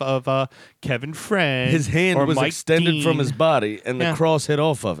feelings of Kevin Friend. His hand or was Mike extended Dean. from his body, and the cross hit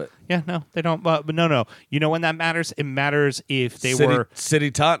off of it. Yeah, no, they don't. But no. You know when that matters? It matters if they were City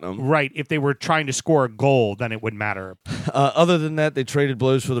Tottenham. right. If they were trying to score a goal, then it would matter. Other than that, they traded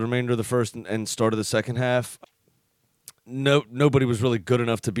blows for the remainder of the first and start of the second half. Nobody was really good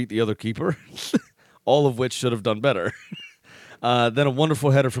enough to beat the other keeper, all of which should have done better. Then a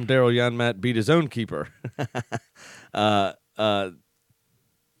wonderful header from Daryl Janmat beat his own keeper.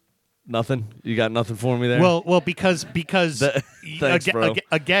 Nothing? You got nothing for me there? Well, because Thanks, bro.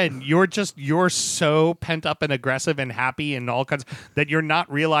 again, you're so pent up and aggressive and happy and all kinds that you're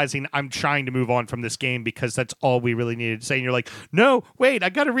not realizing I'm trying to move on from this game because that's all we really needed to say. And you're like, no, wait, I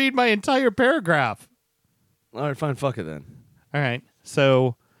got to read my entire paragraph. All right, fine, fuck it then. All right,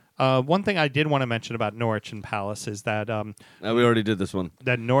 so. One thing I did want to mention about Norwich and Palace is that We already did this one.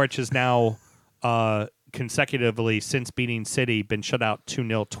 that Norwich has now consecutively since beating City been shut out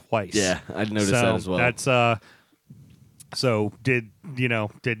 2-0 twice. Yeah, I noticed that as well. That's so did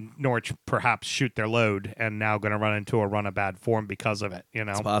Norwich perhaps shoot their load and now going to run into a run of bad form because of it?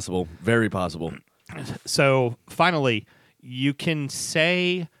 It's possible, very possible. So finally, you can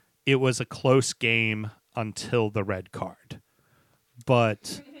say it was a close game until the red card,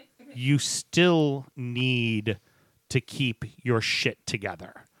 but you still need to keep your shit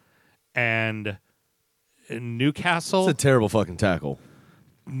together. And Newcastle... It's a terrible fucking tackle.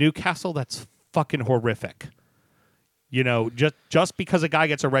 Newcastle, that's fucking horrific. Just because a guy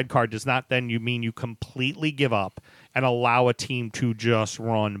gets a red card does not then mean you completely give up and allow a team to just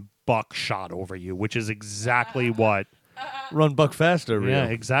run buckshot over you, which is exactly what... Run buck faster, Rio. Yeah,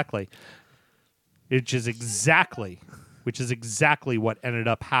 exactly. Which is exactly what ended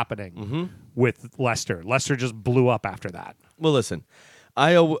up happening with Leicester. Leicester just blew up after that. Well, listen,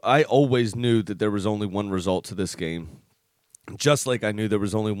 I always knew that there was only one result to this game, just like I knew there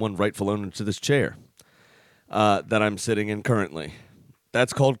was only one rightful owner to this chair that I'm sitting in currently.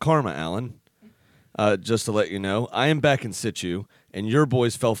 That's called karma, Alan. Just to let you know, I am back in situ, and your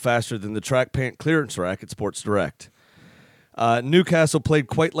boys fell faster than the track pant clearance rack at Sports Direct. Newcastle played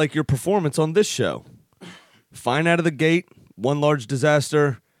quite like your performance on this show. Fine out of the gate, one large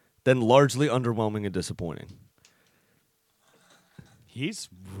disaster, then largely underwhelming and disappointing. He's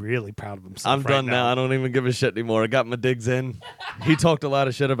really proud of himself. I'm done now. I don't even give a shit anymore. I got my digs in. He talked a lot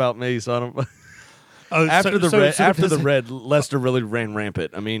of shit about me, so I don't. After the red, Leicester really ran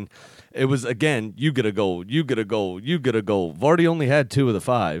rampant. I mean, it was again, you get a goal, you get a goal, you get a goal. Vardy only had 2 of the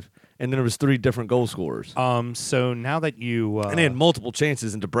 5. And then there was 3 different goal scorers. So now that you... and they had multiple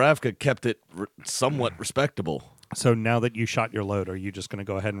chances, and Dubravka kept it somewhat respectable. So now that you shot your load, are you just going to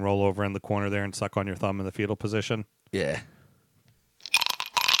go ahead and roll over in the corner there and suck on your thumb in the fetal position? Yeah.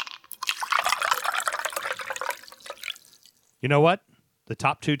 You know what? The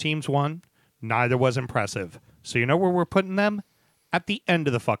top 2 teams won. Neither was impressive. So you know where we're putting them? At the end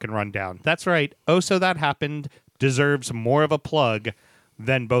of the fucking rundown. That's right. Oh, so that happened deserves more of a plug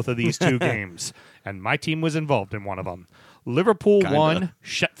than both of these 2 games. And my team was involved in one of them. Liverpool 1,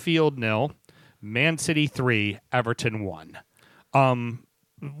 Sheffield 0, Man City 3, Everton 1. I'm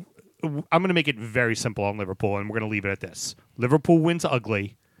going to make it very simple on Liverpool, and we're going to leave it at this. Liverpool wins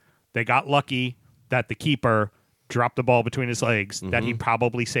ugly. They got lucky that the keeper dropped the ball between his legs that he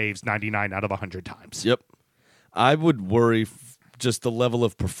probably saves 99 out of 100 times. Yep. I would worry just the level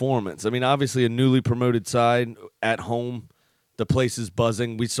of performance. I mean, obviously a newly promoted side at home. The place is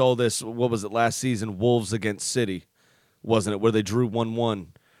buzzing. We saw this, what was it, last season? Wolves against City, wasn't it? Where they drew 1-1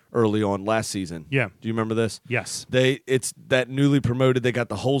 early on last season. Yeah. Do you remember this? Yes. It's that newly promoted. They got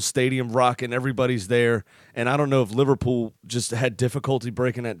the whole stadium rocking. Everybody's there. And I don't know if Liverpool just had difficulty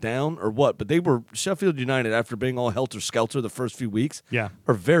breaking that down or what, but they were, Sheffield United, after being all helter-skelter the first few weeks,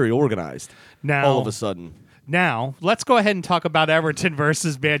 are very organized Now, all of a sudden. Now, let's go ahead and talk about Everton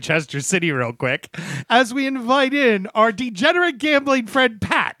versus Manchester City real quick as we invite in our degenerate gambling friend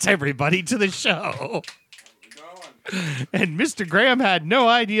Pat, everybody, to the show. And Mr. Graham had no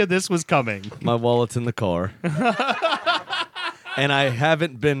idea this was coming. My wallet's in the car. And I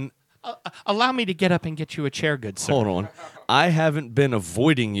haven't been. Allow me to get up and get you a chair, good sir. Hold on. I haven't been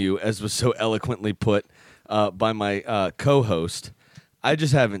avoiding you, as was so eloquently put by my co-host. I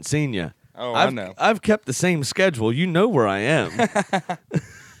just haven't seen you. Oh, I know. I've kept the same schedule. You know where I am.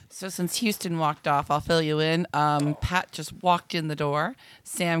 So since Houston walked off, I'll fill you in. Pat just walked in the door.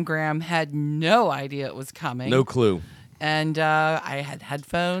 Sam Graham had no idea it was coming. No clue. And I had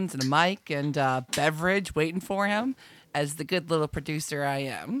headphones and a mic and beverage waiting for him, as the good little producer I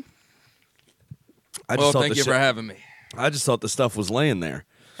am. Well, thank you for having me. I just thought the stuff was laying there.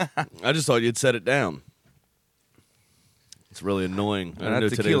 I just thought you'd set it down. It's really annoying. I That know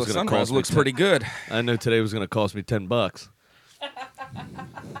today tequila was going to sunrise cost looks me pretty good. I know today was going to cost me $10.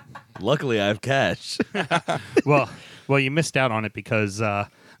 Luckily, I have cash. well, you missed out on it because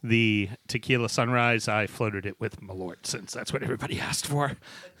the tequila sunrise, I floated it with Malort, since that's what everybody asked for.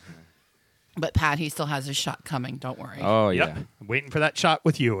 But Pat, he still has his shot coming. Don't worry. Oh, yeah. Yep. I'm waiting for that shot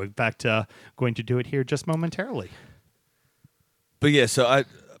with you. In fact, going to do it here just momentarily. But yeah, so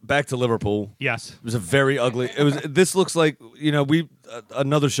back to Liverpool. Yes. It was a very ugly. This looks like, we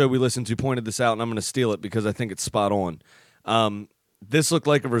another show we listened to pointed this out, and I'm going to steal it because I think it's spot on. This looked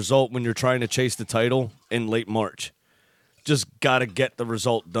like a result when you're trying to chase the title in late March. Just got to get the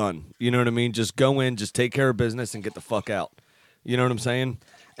result done. You know what I mean? Just go in, just take care of business, and get the fuck out. You know what I'm saying?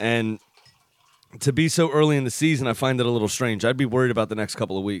 And to be so early in the season, I find it a little strange. I'd be worried about the next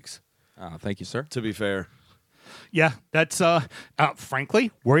couple of weeks. Thank you, sir. To be fair. Yeah, that's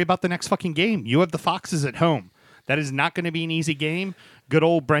frankly, worry about the next fucking game. You have the Foxes at home. That is not going to be an easy game. Good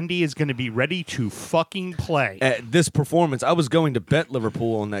old Brendy is going to be ready to fucking play. At this performance, I was going to bet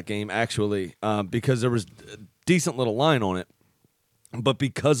Liverpool on that game, actually, because there was a decent little line on it. But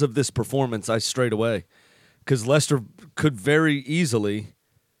because of this performance, I strayed away. Because Leicester could very easily,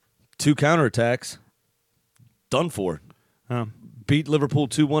 2 counterattacks, done for. Beat Liverpool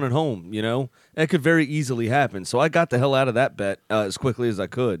 2-1 at home, That could very easily happen. So I got the hell out of that bet as quickly as I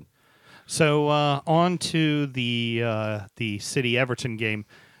could. So on to the City-Everton game.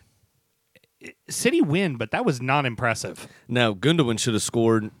 City win, but that was not impressive. Now, Gundogan should have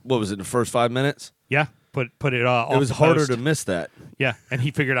scored, what was it, in the first 5 minutes? Yeah, put it off. It was the harder post. to miss that. Yeah, and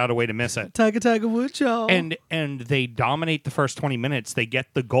he figured out a way to miss it. Tiger Woods, y'all. And they dominate the first 20 minutes. They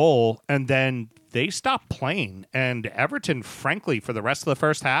get the goal, and then they stop playing. And Everton, frankly, for the rest of the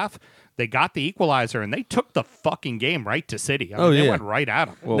first half, they got the equalizer, and they took the fucking game right to City. I mean, they went right at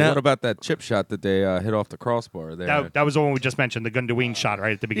them. Well, what about that chip shot that they hit off the crossbar there? That was the one we just mentioned, the Gundogan shot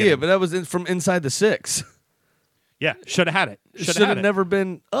right at the beginning. Yeah, but that was from inside the 6. Yeah, should have had it. Should have never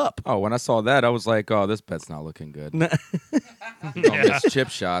been up. Oh, when I saw that, I was like, oh, this bet's not looking good. On these chip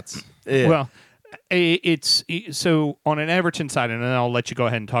shots. Yeah. Well, it's so on an Everton side, and then I'll let you go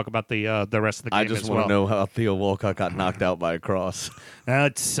ahead and talk about the rest of the game. I just as want well. to know how Theo Walcott got knocked out by a cross. I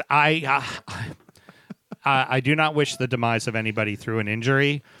do not wish the demise of anybody through an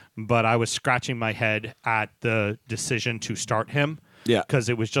injury, but I was scratching my head at the decision to start him. Yeah. Because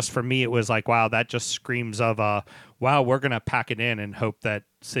it was just, for me, it was like, wow, that just screams of, wow, we're going to pack it in and hope that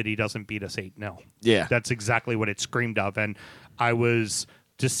City doesn't beat us 8-0. Yeah. That's exactly what it screamed of. And I was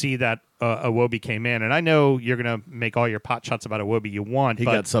to see that Iwobi came in. And I know you're going to make all your pot shots about Iwobi you want. He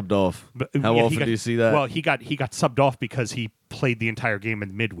got subbed off. How often do you see that? Well, he got subbed off because he played the entire game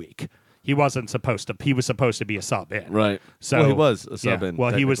in midweek. He wasn't supposed to. He was supposed to be a sub in. Right. So well, he was a sub in.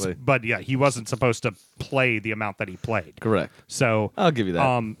 Well, he was, technically. but yeah, he wasn't supposed to play the amount that he played. Correct. So I'll give you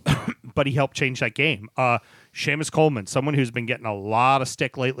that. But he helped change that game. Seamus Coleman, someone who's been getting a lot of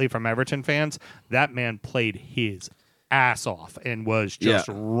stick lately from Everton fans, that man played his ass off and was just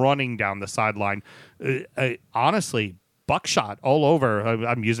running down the sideline. Honestly, buckshot all over.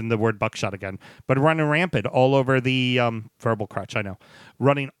 I'm using the word buckshot again, but running rampant all over the verbal crutch. I know,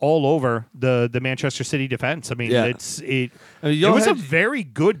 running all over the Manchester City defense. I mean, it was a very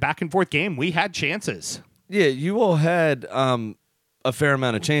good back and forth game. We had chances. Yeah, you all had a fair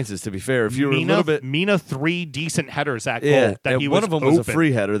amount of chances. To be fair, if you were a little bit, Mina 3 decent headers at yeah, goal. That and he one was of them was a open.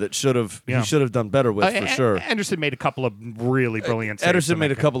 free header that he should have done better with for sure. Anderson made a couple of really brilliant saves. Ederson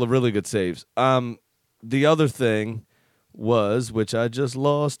made a couple of really good saves. The other thing was, which I just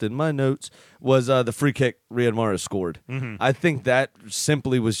lost in my notes, was the free kick Riyad Mahrez scored. Mm-hmm. I think that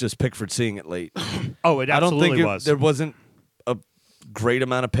simply was just Pickford seeing it late. Oh, it absolutely I don't think was. There wasn't a great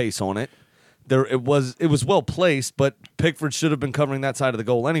amount of pace on it. It was well placed, but Pickford should have been covering that side of the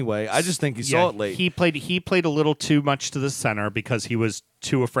goal anyway. I just think he saw it late. He played a little too much to the center because he was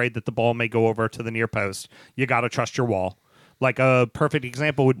too afraid that the ball may go over to the near post. You got to trust your wall. Like a perfect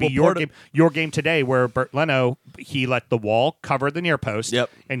example would be your game today, where Bert Leno, he let the wall cover the near post,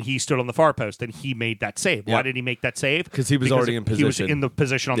 and he stood on the far post, and he made that save. Why did he make that save? Because he was already in position. He was in the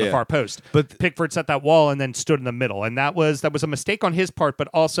position on the far post. But Pickford set that wall and then stood in the middle, and that was a mistake on his part. But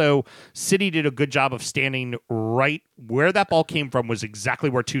also, City did a good job of standing right where that ball came from. Was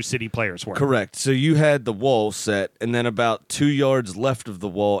exactly where two City players were. Correct. So you had the wall set, and then about 2 yards left of the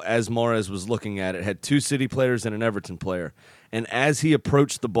wall, as Mahrez was looking at it, had two City players and an Everton player. And as he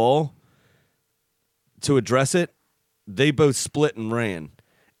approached the ball to address it, they both split and ran.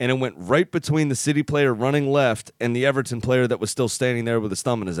 And it went right between the City player running left and the Everton player that was still standing there with his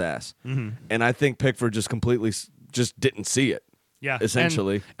thumb in his ass. Mm-hmm. And I think Pickford just completely just didn't see it. Yeah,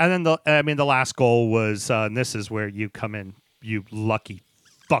 essentially. And then the last goal was, and this is where you come in, you lucky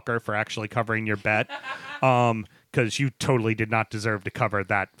fucker, for actually covering your bet, because you totally did not deserve to cover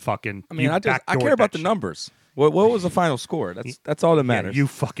that fucking. I mean, I care about the numbers. What was the final score? That's all that matters. Yeah, you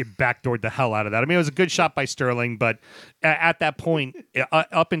fucking backdoored the hell out of that. I mean, it was a good shot by Sterling, but at that point,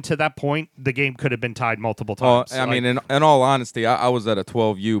 up until that point, the game could have been tied multiple times. I mean, in all honesty, I was at a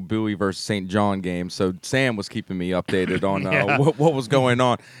 12U Bowie versus St. John game, so Sam was keeping me updated on what was going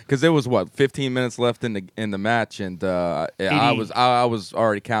on, because there was 15 minutes left in the match, and I was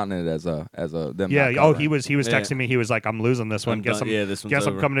already counting it as a them. Yeah. Oh, he was texting me. He was like, "I'm losing this one. Guess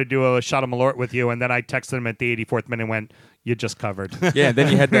I'm coming to do a shot of Malort with you." And then I texted him at the 84th minute and went, "You just covered." Yeah, and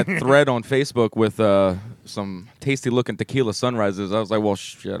then you had that thread on Facebook with some tasty-looking tequila sunrises. I was like, well,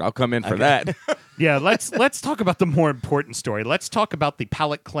 shit, I'll come in for that. Yeah, let's talk about the more important story. Let's talk about the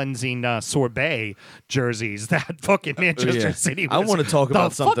palate-cleansing sorbet jerseys that fucking Manchester City was. I want to talk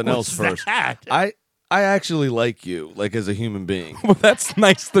about something else first. That? I actually like you, like as a human being. Well, that's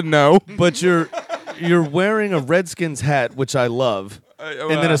nice to know. But you're wearing a Redskins hat, which I love.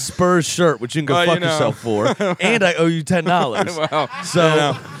 And then a Spurs shirt, which you can go fuck yourself for. And I owe you $10. Well,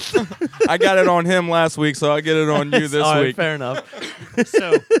 so I got it on him last week, so I get it on you this week. Fair enough.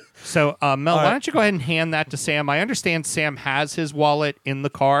 So Mel, why don't you go ahead and hand that to Sam? I understand Sam has his wallet in the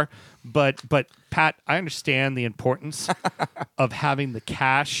car, but Pat, I understand the importance of having the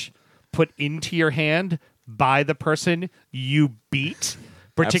cash put into your hand by the person you beat.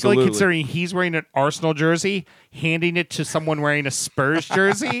 Particularly considering he's wearing an Arsenal jersey, handing it to someone wearing a Spurs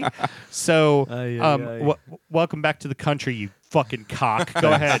jersey. So, welcome back to the country, you fucking cock.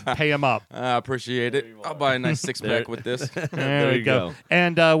 Go ahead, pay him up. I appreciate it. I'll buy a nice six-pack with this. There you go.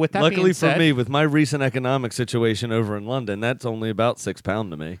 And with that luckily being said, for me, with my recent economic situation over in London, that's only about £6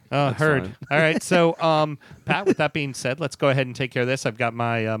 to me. Heard. Fine. All right. So, Pat, with that being said, let's go ahead and take care of this. I've got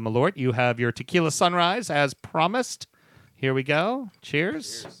my Malort. You have your tequila sunrise as promised. Here we go.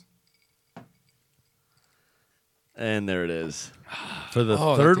 Cheers. And there it is. For the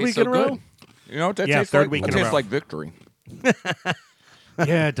third week in a row? You know what that tastes third like? week It in a tastes row. like victory.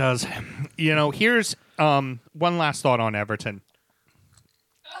 Yeah, it does. Here's one last thought on Everton.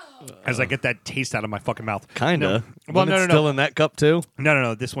 As I get that taste out of my fucking mouth. Kinda. No. Well, no. Still in that cup too?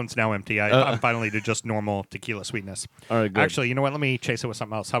 No. This one's now empty. I'm finally to just normal tequila sweetness. All right, good. Actually, you know what? Let me chase it with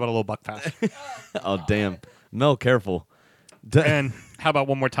something else. How about a little Buckfast? Oh, damn. Mel, careful. And how about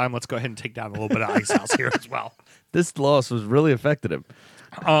one more time? Let's go ahead and take down a little bit of Ice House here as well. This loss was really affected him.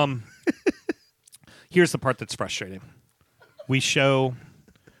 Here's the part that's frustrating. We show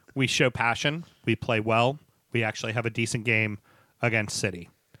passion. We play well. We actually have a decent game against City.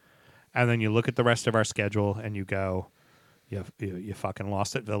 And then you look at the rest of our schedule and you go, you fucking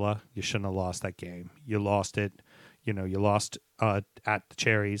lost at Villa. You shouldn't have lost that game. You lost it. You lost at the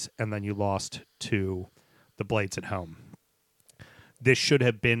Cherries, and then you lost to the Blades at home. This should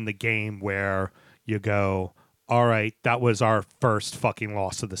have been the game where you go, all right, that was our first fucking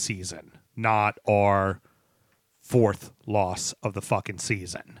loss of the season, not our fourth loss of the fucking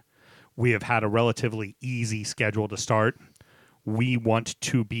season. We have had a relatively easy schedule to start. We want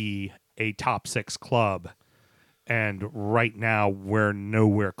to be a top 6 club, and right now we're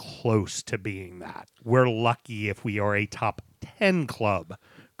nowhere close to being that. We're lucky if we are a top 10 club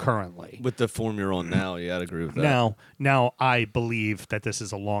currently. With the form you're on now, yeah, I'd agree with that. Now I believe that this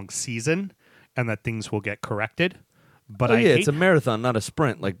is a long season and that things will get corrected. But it's a marathon, not a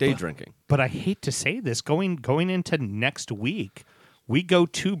sprint like day drinking. But I hate to say this. Going into next week, we go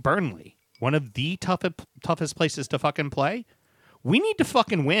to Burnley, one of the toughest places to fucking play. We need to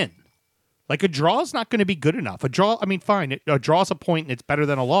fucking win. Like, a draw is not going to be good enough. A draw, I mean, fine. A draw's a point and it's better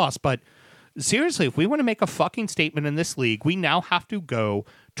than a loss. But seriously, if we want to make a fucking statement in this league, we now have to go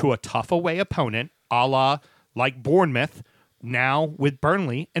to a tough away opponent, a la like Bournemouth, now with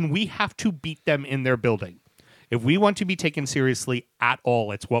Burnley, and we have to beat them in their building. If we want to be taken seriously at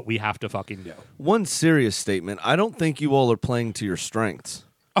all, it's what we have to fucking do. One serious statement. I don't think you all are playing to your strengths.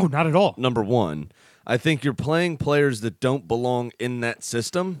 Oh, not at all. Number one, I think you're playing players that don't belong in that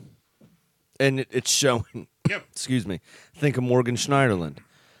system, and it's showing. Yep. Excuse me. Think of Morgan Schneiderlin.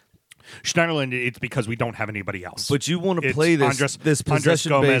 Schneiderlin, it's because we don't have anybody else. But you want to It's play Andres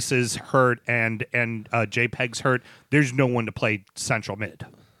possession Gomez based. is hurt and JPEG's hurt. There's no one to play central mid.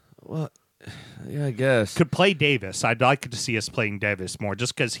 Well, yeah, I guess. Could play Davis. I'd like to see us playing Davis more,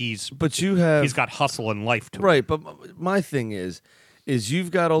 just because he's got hustle and life to him. Right, but my thing is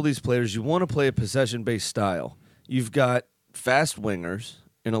you've got all these players. You want to play a possession-based style. You've got fast wingers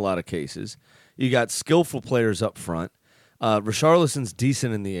in a lot of cases. You got skillful players up front. Richarlison's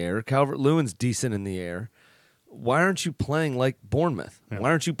decent in the air. Calvert-Lewin's decent in the air. Why aren't you playing like Bournemouth? Yeah.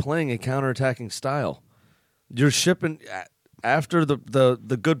 Why aren't you playing a counterattacking style? You're shipping after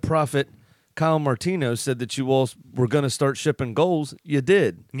the good prophet Kyle Martino said that you all were going to start shipping goals. You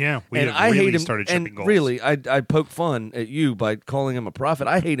did. Yeah, I hate him. Started and shipping goals. really, I poke fun at you by calling him a prophet.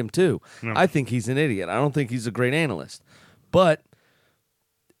 I hate him too. Yeah. I think he's an idiot. I don't think he's a great analyst. But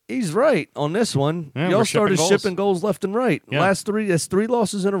he's right on this one. Yeah, Y'all started goals. shipping goals left and right. Yeah. That's 3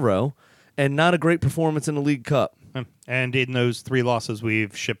 losses in a row, and not a great performance in the League Cup. And in those 3 losses,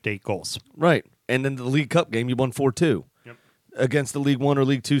 we've shipped 8 goals. Right. And in the League Cup game, you won 4-2 against the League 1 or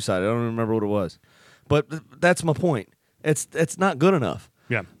League 2 side. I don't remember what it was. But that's my point. It's not good enough.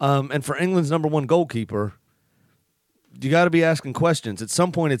 Yeah. And for England's number 1 goalkeeper, you got to be asking questions. At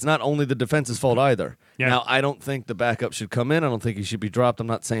some point, it's not only the defense's fault either. Yeah. Now, I don't think the backup should come in. I don't think he should be dropped. I'm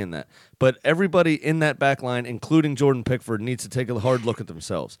not saying that. But everybody in that back line, including Jordan Pickford, needs to take a hard look at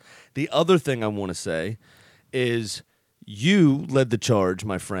themselves. The other thing I want to say is you led the charge,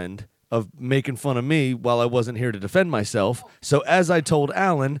 my friend, of making fun of me while I wasn't here to defend myself. So as I told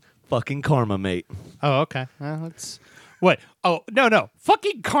Alan, fucking karma, mate. Oh, okay. Well, it's what? Oh, no.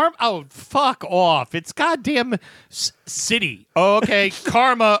 Fucking karma. Oh, fuck off. It's goddamn City. Oh, okay.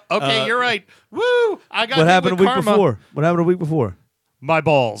 Karma. Okay, you're right. Woo! I got What happened a week karma. before? What happened a week before? My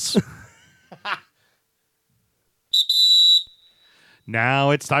balls. Now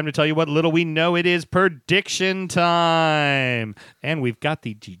it's time to tell you what little we know. It is prediction time. And we've got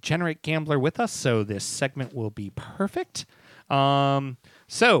the degenerate gambler with us, so this segment will be perfect.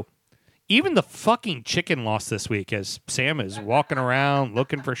 So even the fucking chicken lost this week as Sam is walking around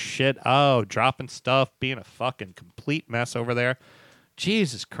looking for shit. Oh, dropping stuff, being a fucking complete mess over there.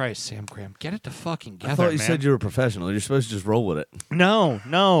 Jesus Christ, Sam Graham, get it to fucking together, I thought you man. said you were a professional. You're supposed to just roll with it. No.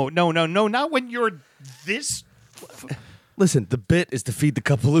 Not when you're this... Listen, the bit is to feed the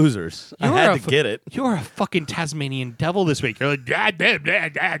cup of losers. I had to get it. You're a fucking Tasmanian devil this week. You're like,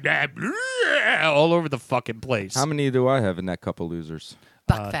 all over the fucking place. How many do I have in that couple losers?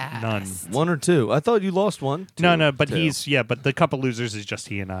 Buckfast. None. 1 or 2. I thought you lost 1. No, but Two. but the couple losers is just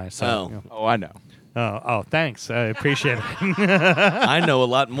he and I. So, Oh. you know. Oh, I know. Oh, thanks. I appreciate it. I know a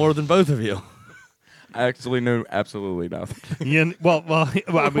lot more than both of you. I actually knew absolutely nothing. well,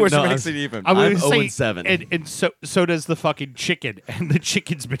 I mean, Which no, makes I'm- it even. I I'm would say, 0-7. and so does the fucking chicken, and the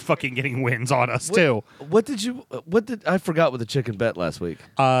chicken's been fucking getting wins on us too. What did I forgot what the chicken bet last week?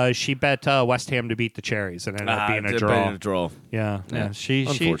 She bet West Ham to beat the Cherries, and ended up being a draw. Yeah. She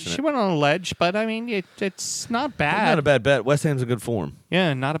Unfortunate. went on a ledge, but I mean, it's not bad. Not a bad bet. West Ham's in good form.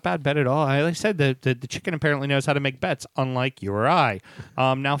 Yeah, not a bad bet at all. Like I said, the chicken apparently knows how to make bets, unlike you or I.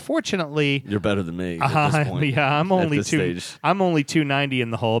 Now, fortunately, You're better than me at this point. yeah, I'm At only this stage. I'm only 290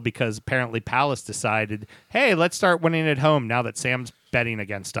 in the hole because apparently Palace decided, hey, let's start winning at home now that Sam's betting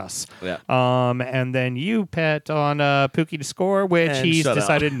against us. Yeah. And then you bet on Pookie to score, which And he's shut up.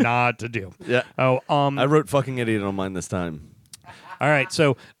 decided not to do. Yeah. Oh, I wrote fucking idiot on mine this time. all right.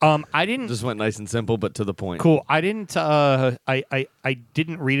 So, I didn't. Just went nice and simple, but to the point. Cool. I didn't. I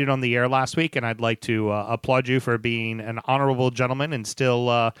didn't read it on the air last week, and I'd like to applaud you for being an honorable gentleman and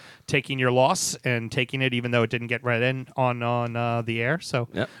still taking your loss and taking it, even though it didn't get read in on the air. So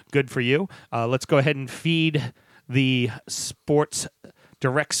Yep. good for you. Let's go ahead and feed the Sports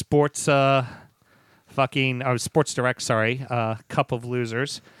Direct Sports. Sports Direct, sorry, cup of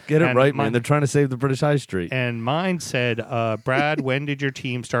losers. Get it And right, mine- man. They're trying to save the British High Street. And mine said, Brad, when did your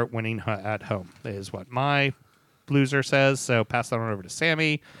team start winning at home? Is what my loser says. So pass that on over to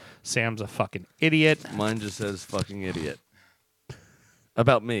Sammy. Sam's a fucking idiot. Mine just says fucking idiot.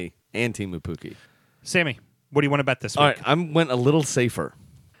 About me and Timu Pukki. Sammy, what do you want to bet this week? All right, I went a little safer.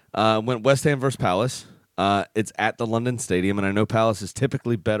 Went West Ham versus Palace. It's at the London Stadium, and I know Palace is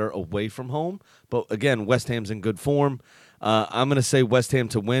typically better away from home. But again, West Ham's in good form. I'm going to say West Ham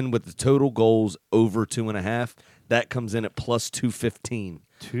to win with the total goals over 2.5. That comes in at plus 215.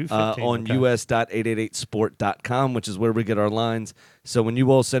 215 on okay. us.888sport.com, which is where we get our lines. So when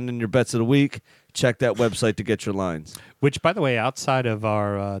you all send in your bets of the week, check that website to get your lines. Which, by the way, outside of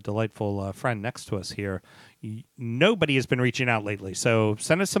our delightful friend next to us here, nobody has been reaching out lately. So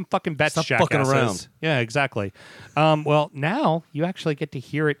send us some fucking bets, Stop jackasses. fucking around. Yeah, exactly. Well, now you actually get to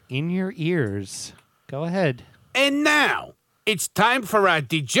hear it in your ears. Go ahead. And now, it's time for our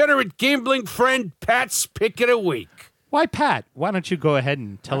degenerate gambling friend Pat's Pick of the Week. Why, Pat? Why don't you go ahead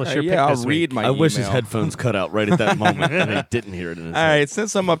and tell us your pick I'll this read week? my I wish his email. headphones cut out right at that moment and he didn't hear it in his All right,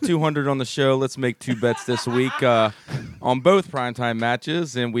 since I'm up 200 on the show, let's make 2 bets this week on both primetime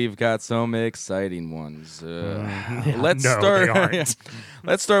matches, and we've got some exciting ones. Let's no, start. they aren't.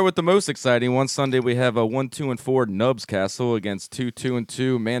 Let's start with the most exciting one. Sunday we have a 1-2-4 Nubs Castle against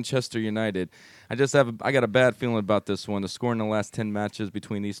 2-2-2 Manchester United. I got a bad feeling about this one. The score in the last 10 matches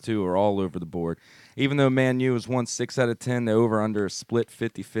between these two are all over the board. Even though Man U has won 6 out of 10, the over-under is split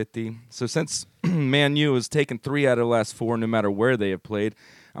 50-50. So since Man U has taken 3 out of the last 4, no matter where they have played,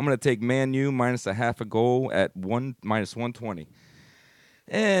 I'm going to take Man U minus a half a goal at minus 120.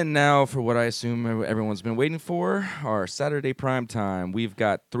 And now for what I assume everyone's been waiting for, our Saturday prime time. We've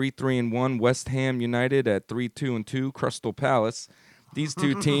got 3-3-1 West Ham United at 3-2-2 Crystal Palace. These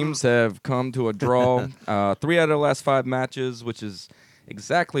two teams have come to a draw 3 out of the last 5 matches, which is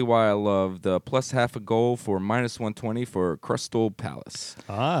exactly why I love the plus half a goal for minus 120 for Crystal Palace.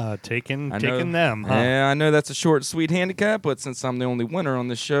 Taking I know- them, huh? Yeah, I know that's a short, sweet handicap, but since I'm the only winner on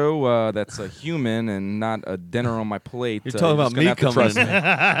the show, that's a human and not a dinner on my plate. You're talking about me coming in.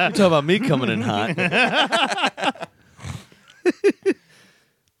 You're talking about me coming in hot.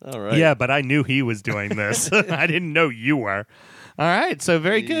 All right. Yeah, but I knew he was doing this. I didn't know you were. All right, so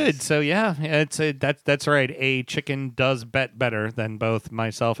very good. So yeah, that's right. A chicken does bet better than both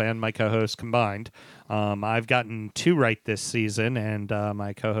myself and my co-host combined. I've gotten 2 right this season, and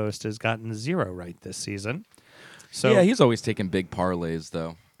my co-host has gotten 0 right this season. So Yeah, he's always taking big parlays,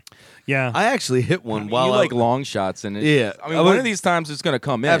 though. yeah, I actually hit one while you I like long shots, and Yeah. I mean, I one would- of these times it's going to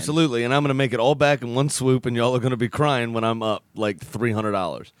come in. Absolutely, and I'm going to make it all back in one swoop, and y'all are going to be crying when I'm up like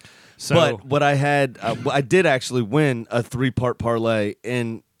 $300. So But what I had, I did actually win a 3-part parlay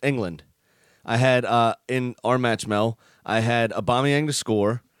in England. I had in our match, Mel, I had Aubameyang to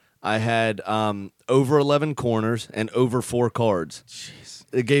score. I had over 11 corners and over 4 cards. Jeez,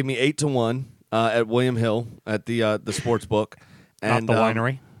 it gave me 8-1 at William Hill at the sports book, and not the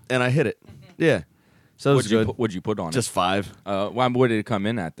winery. and I hit it. Yeah, so it was good. What'd you put on Just 5, what did it come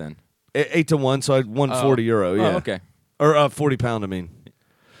in at then? 8-1. So I won €40. Yeah, Oh, okay. or £40. I mean.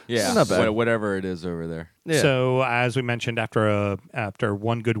 Yeah, It's not bad. Whatever it is over there. Yeah. So as we mentioned, after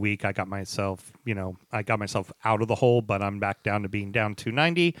one good week, I got myself out of the hole, but I'm back down to being down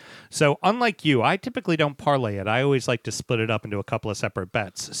 290. So unlike you, I typically don't parlay it. I always like to split it up into a couple of separate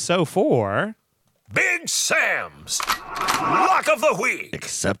bets. So for Big Sam's Lock of the Week.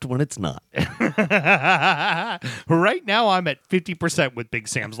 Except when it's not. right now, I'm at 50% with Big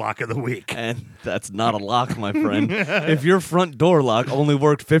Sam's Lock of the Week. And that's not a lock, my friend. If your front door lock only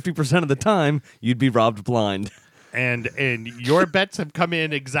worked 50% of the time, you'd be robbed blind. And your bets have come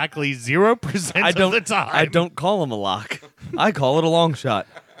in exactly 0% of the time. I don't call them a lock. I call it a long shot.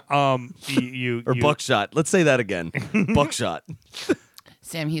 You Or buckshot. Let's say that again. Buckshot.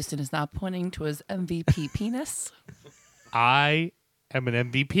 Sam Houston is not pointing to his MVP penis. I am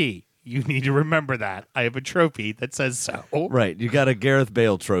an MVP. You need to remember that. I have a trophy that says so. Right. You got a Gareth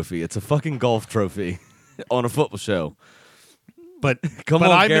Bale trophy. It's a fucking golf trophy on a football show. But Come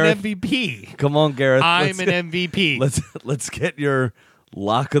on, I'm Gareth. an MVP. Come on, Gareth. I'm an MVP. Let's get your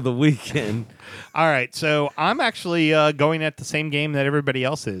lock of the week in. All right, so I'm actually going at the same game that everybody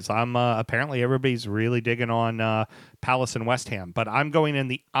else is. I'm apparently everybody's really digging on Palace and West Ham, but I'm going in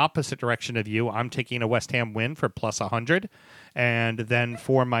the opposite direction of you. I'm taking a West Ham win for plus 100, and then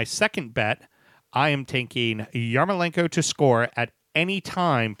for my second bet, I am taking Yarmolenko to score at any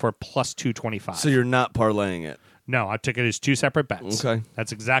time for plus 225. So you're not parlaying it. No, I took it as 2 separate bets. Okay.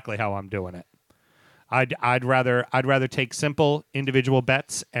 That's exactly how I'm doing it. I'd rather take simple individual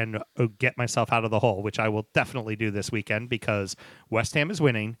bets and get myself out of the hole, which I will definitely do this weekend because West Ham is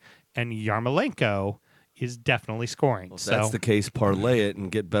winning and Yarmolenko is definitely scoring. Well, if so that's the case, parlay it and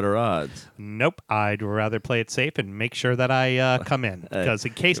get better odds. nope, I'd rather play it safe and make sure that I come in because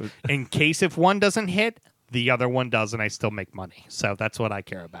in case if one doesn't hit, the other one does, and I still make money. So that's what I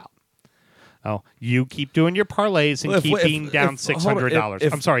care about. Oh, you keep doing your parlays and Well, keep being down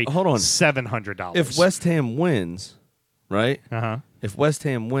 $600. I'm sorry, hold on. $700. If West Ham wins, right? uh-huh. If West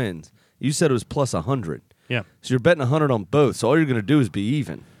Ham wins, you said it was plus 100. Yeah. So you're betting 100 on both. So all you're going to do is be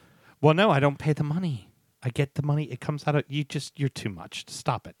even. Well, no, I don't pay the money. I get the money. It comes out of you're too much.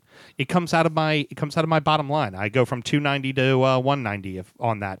 Stop it. It comes out of my bottom line. I go from 290 to 190 if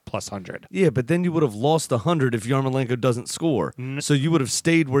on that plus 100. Yeah, but then you would have lost 100 if Yarmolenko doesn't score. So you would have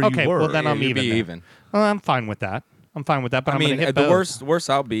stayed where Okay, you were. well then I'm you'd even. be there. even. Well, I'm fine with that. But I I'm gonna mean, hit the both. worst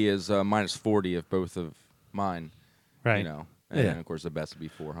I'll be is minus 40 of both of mine. Right. You know, and Yeah. then of course the best would be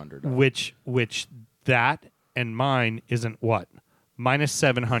 400. Which that and mine isn't what? Minus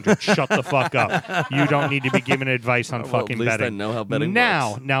 700. Shut the fuck up. You don't need to be giving advice on Well, fucking at least betting. I know how betting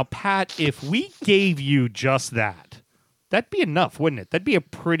now, works. Now, Pat, if we gave you just that, that'd be enough, wouldn't it? That'd be a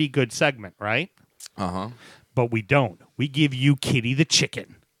pretty good segment, right? Uh-huh. But we don't. We give you Kitty the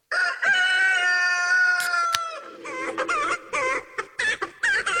chicken.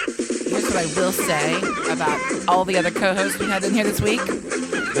 Here's what I will say about all the other co-hosts we had in here this week.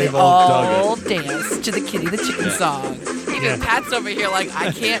 They've all all dug it. danced to the Kitty the Chicken song. Even Yeah. Pat's over here like,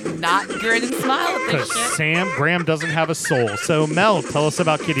 I can't not grin and smile at this Because shit. Graham doesn't have a soul. So, Mel, tell us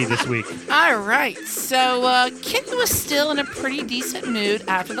about Kitty this week. All right, so Kitty was still in a pretty decent mood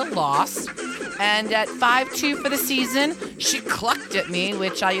after the loss. And at 5-2 for the season, she clucked at me,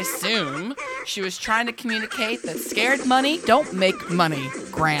 which I assume she was trying to communicate that scared money don't make money,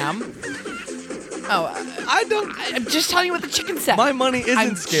 Graham. Oh, I'm just telling you what the chicken said. My money isn't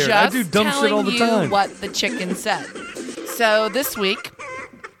I'm scared. I do just dumb shit all the telling time. you what the chicken said. So this week,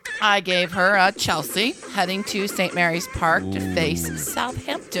 I gave her Chelsea heading to St. Mary's Park to face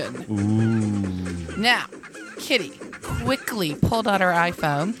Southampton. Now, Kitty quickly pulled out her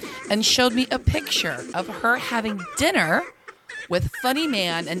iPhone and showed me a picture of her having dinner with funny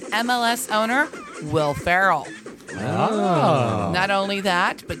man and MLS owner Will Ferrell. Oh. Not only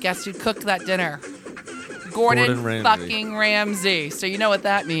that, but guess who cooked that dinner? Gordon Ramsay. fucking Ramsay. So you know what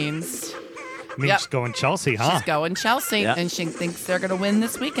that means. Means Yep. going Chelsea, huh? She's going Chelsea, Yeah. and she thinks they're going to win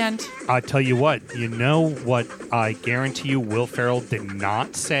this weekend. I tell you what, you know what I guarantee you Will Ferrell did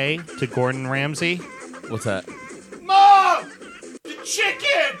not say to Gordon Ramsay? What's that? Mom! The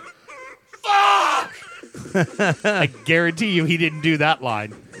chicken! Fuck! I guarantee you he didn't do that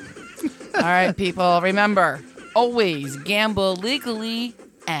line. All right, people, remember, always gamble legally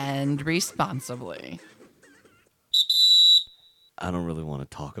and responsibly. I don't really want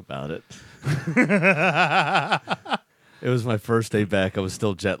to talk about it. It was my first day back. I was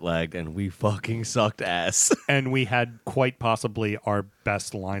still jet lagged, and we fucking sucked ass. And we had quite possibly our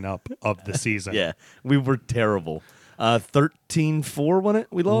best lineup of the season. Yeah, we were terrible. 13-4 when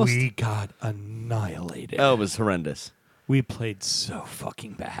we lost. We got annihilated. Oh, it was horrendous. We played so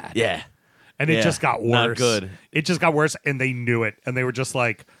fucking bad. Yeah. And it Yeah, just got worse. not good. It just got worse, and they knew it. And they were just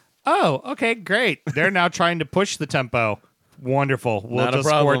like, oh, okay, great. They're now trying to push the tempo. Wonderful. We'll Not a just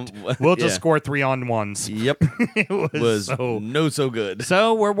problem. We'll just Yeah. score 3-on-1s. Yep. It was so so good.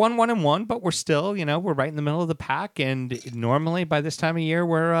 So we're 1-1-1, but we're still, we're right in the middle of the pack. And normally by this time of year,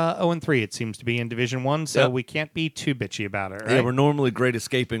 we're 0-3. It seems to be in Division 1, so Yep. we can't be too bitchy about it, right? Yeah, we're normally great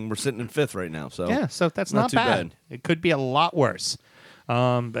escaping. We're sitting in 5th right now. So Yeah, so that's Not not, too bad. bad. It could be a lot worse.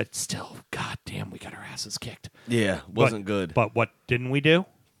 But still, goddamn, we got our asses kicked. yeah, wasn't good. But what didn't we do?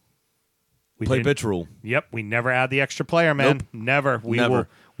 We Play didn't- bitch rule. Yep, we never add the extra player, man. Nope. Never. Never.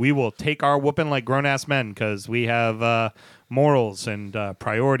 We will take our whooping like grown ass men because we have morals and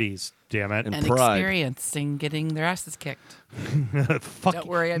priorities. Damn it! And And pride. experiencing getting their asses kicked. Fuck. Don't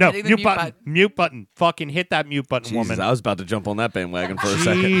worry, I'm no, hitting the mute mute button. button. Mute button. Fucking hit that mute button, Jesus, woman. I was about to jump on that bandwagon for a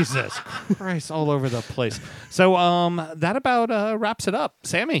second. Jesus Christ, all over the place. So, that about wraps it up.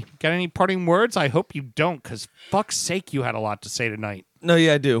 Sammy, got any parting words? I hope you don't, because fuck's sake, you had a lot to say tonight. No,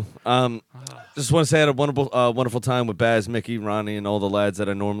 yeah, I do. Just want to say I had a wonderful time with Baz, Mickey, Ronnie, and all the lads that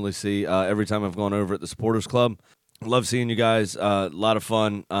I normally see every time I've gone over at the Supporters Club. Love seeing you guys. A lot of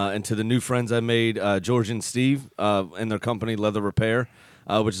fun. And to the new friends I made, George and Steve and their company, Leather Repair,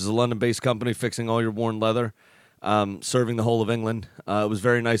 which is a London-based company fixing all your worn leather, serving the whole of England. It was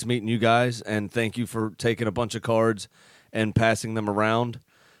very nice meeting you guys, and thank you for taking a bunch of cards and passing them around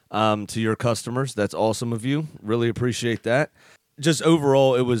to your customers. That's awesome of you. Really appreciate that. Just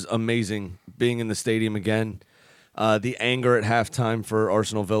overall, it was amazing being in the stadium again. The anger at halftime for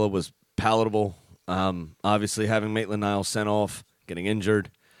Arsenal Villa was palatable. Obviously, having Maitland-Niles sent off, getting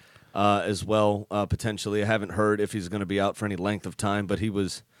injured as well, potentially. I haven't heard if he's going to be out for any length of time, but he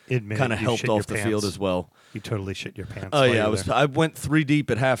was Admit it, kind of you helped shit off your the pants. field as well. You totally shit your pants. Oh while yeah, you were there. I went 3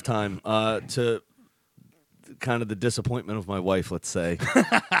 deep at halftime to kind of the disappointment of my wife, let's say.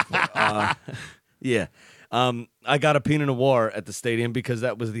 Yeah. I got a Pinot Noir at the stadium because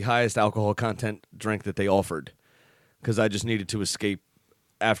that was the highest alcohol content drink that they offered because I just needed to escape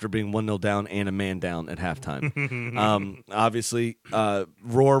after being 1-0 down and a man down at halftime. Obviously,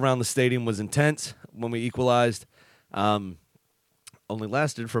 roar around the stadium was intense when we equalized. Only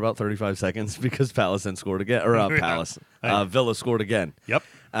lasted for about 35 seconds because Palace then scored again. Or Villa scored again. Yep.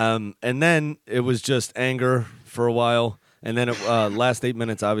 And then it was just anger for a while. And then last 8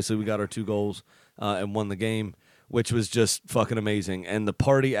 minutes, obviously, we got our 2 goals and won the game, which was just fucking amazing. And the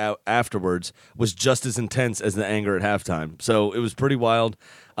party out afterwards was just as intense as the anger at halftime. So it was pretty wild.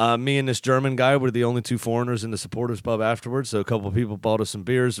 Me and this German guy were the only 2 foreigners in the supporters pub afterwards. So a couple of people bought us some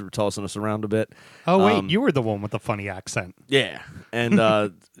beers, were tossing us around a bit. Oh, wait, you were the one with the funny accent. Yeah. And,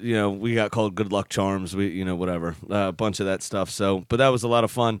 we got called good luck charms, whatever, a bunch of that stuff. So, but that was a lot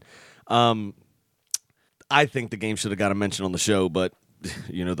of fun. I think the game should have got a mention on the show, but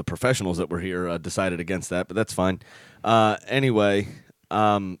the professionals that were here decided against that, but that's fine. Anyway,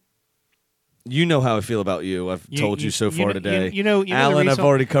 you know how I feel about you. I've told you so far today. Alan, I've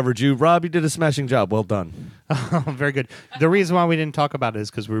already covered you. Rob, you did a smashing job. Well done. Very good. The reason why we didn't talk about it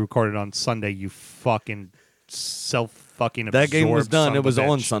is because we recorded on Sunday, you fucking self-fucking That game was done. son It of a was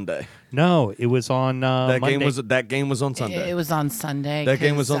on bitch. Sunday. No, it was on That Monday. game was on Sunday. It was on Sunday. That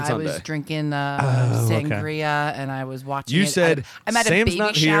game was 'cause on I Sunday. was drinking okay. sangria and I was watching. You it. said I'm at Sam's a baby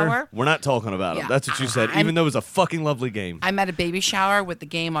not shower. here. We're not talking about him. Yeah. That's what you said. Even though it was a fucking lovely game. I'm at a baby shower with the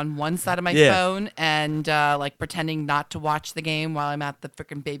game on one side of my Yeah. phone and pretending not to watch the game while I'm at the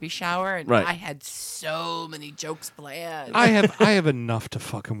freaking baby shower. And Right. I had so many jokes planned. I have enough to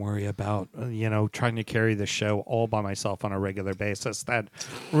fucking worry about, trying to carry the show all by myself on a regular basis. That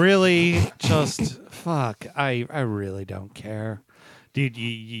really just fuck. I really don't care. Do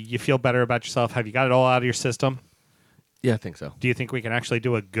you feel better about yourself? Have you got it all out of your system? Yeah, I think so. Do you think we can actually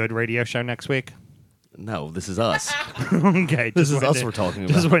do a good radio show next week? No, this is us. Okay, This just is wanted us to- we're talking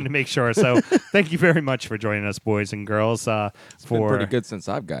Just about. wanted to make sure. So, thank you very much for joining us, boys and girls. It's been pretty good since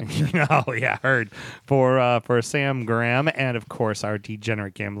I've gotten here. Oh yeah, heard for Sam Graham and of course our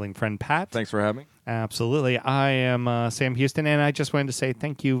degenerate gambling friend Pat. Thanks for having me. Absolutely. I am Sam Houston, and I just wanted to say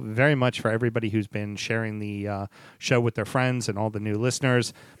thank you very much for everybody who's been sharing the show with their friends and all the new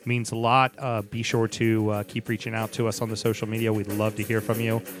listeners. It means a lot. Be sure to keep reaching out to us on the social media. We'd love to hear from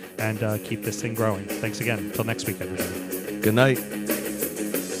you, and keep this thing growing. Thanks again. Until next week, everybody. Good night.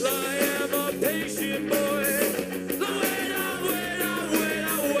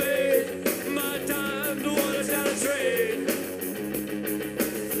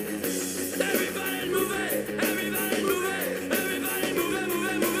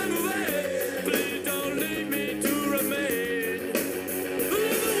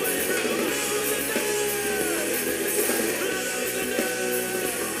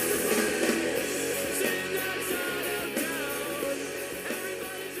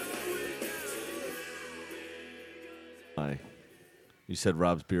 You said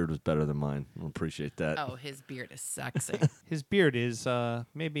Rob's beard was better than mine. I appreciate that. Oh, his beard is sexy. His beard is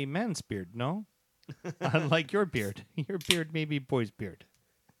maybe men's beard, no? Like your beard. Your beard may be boy's beard.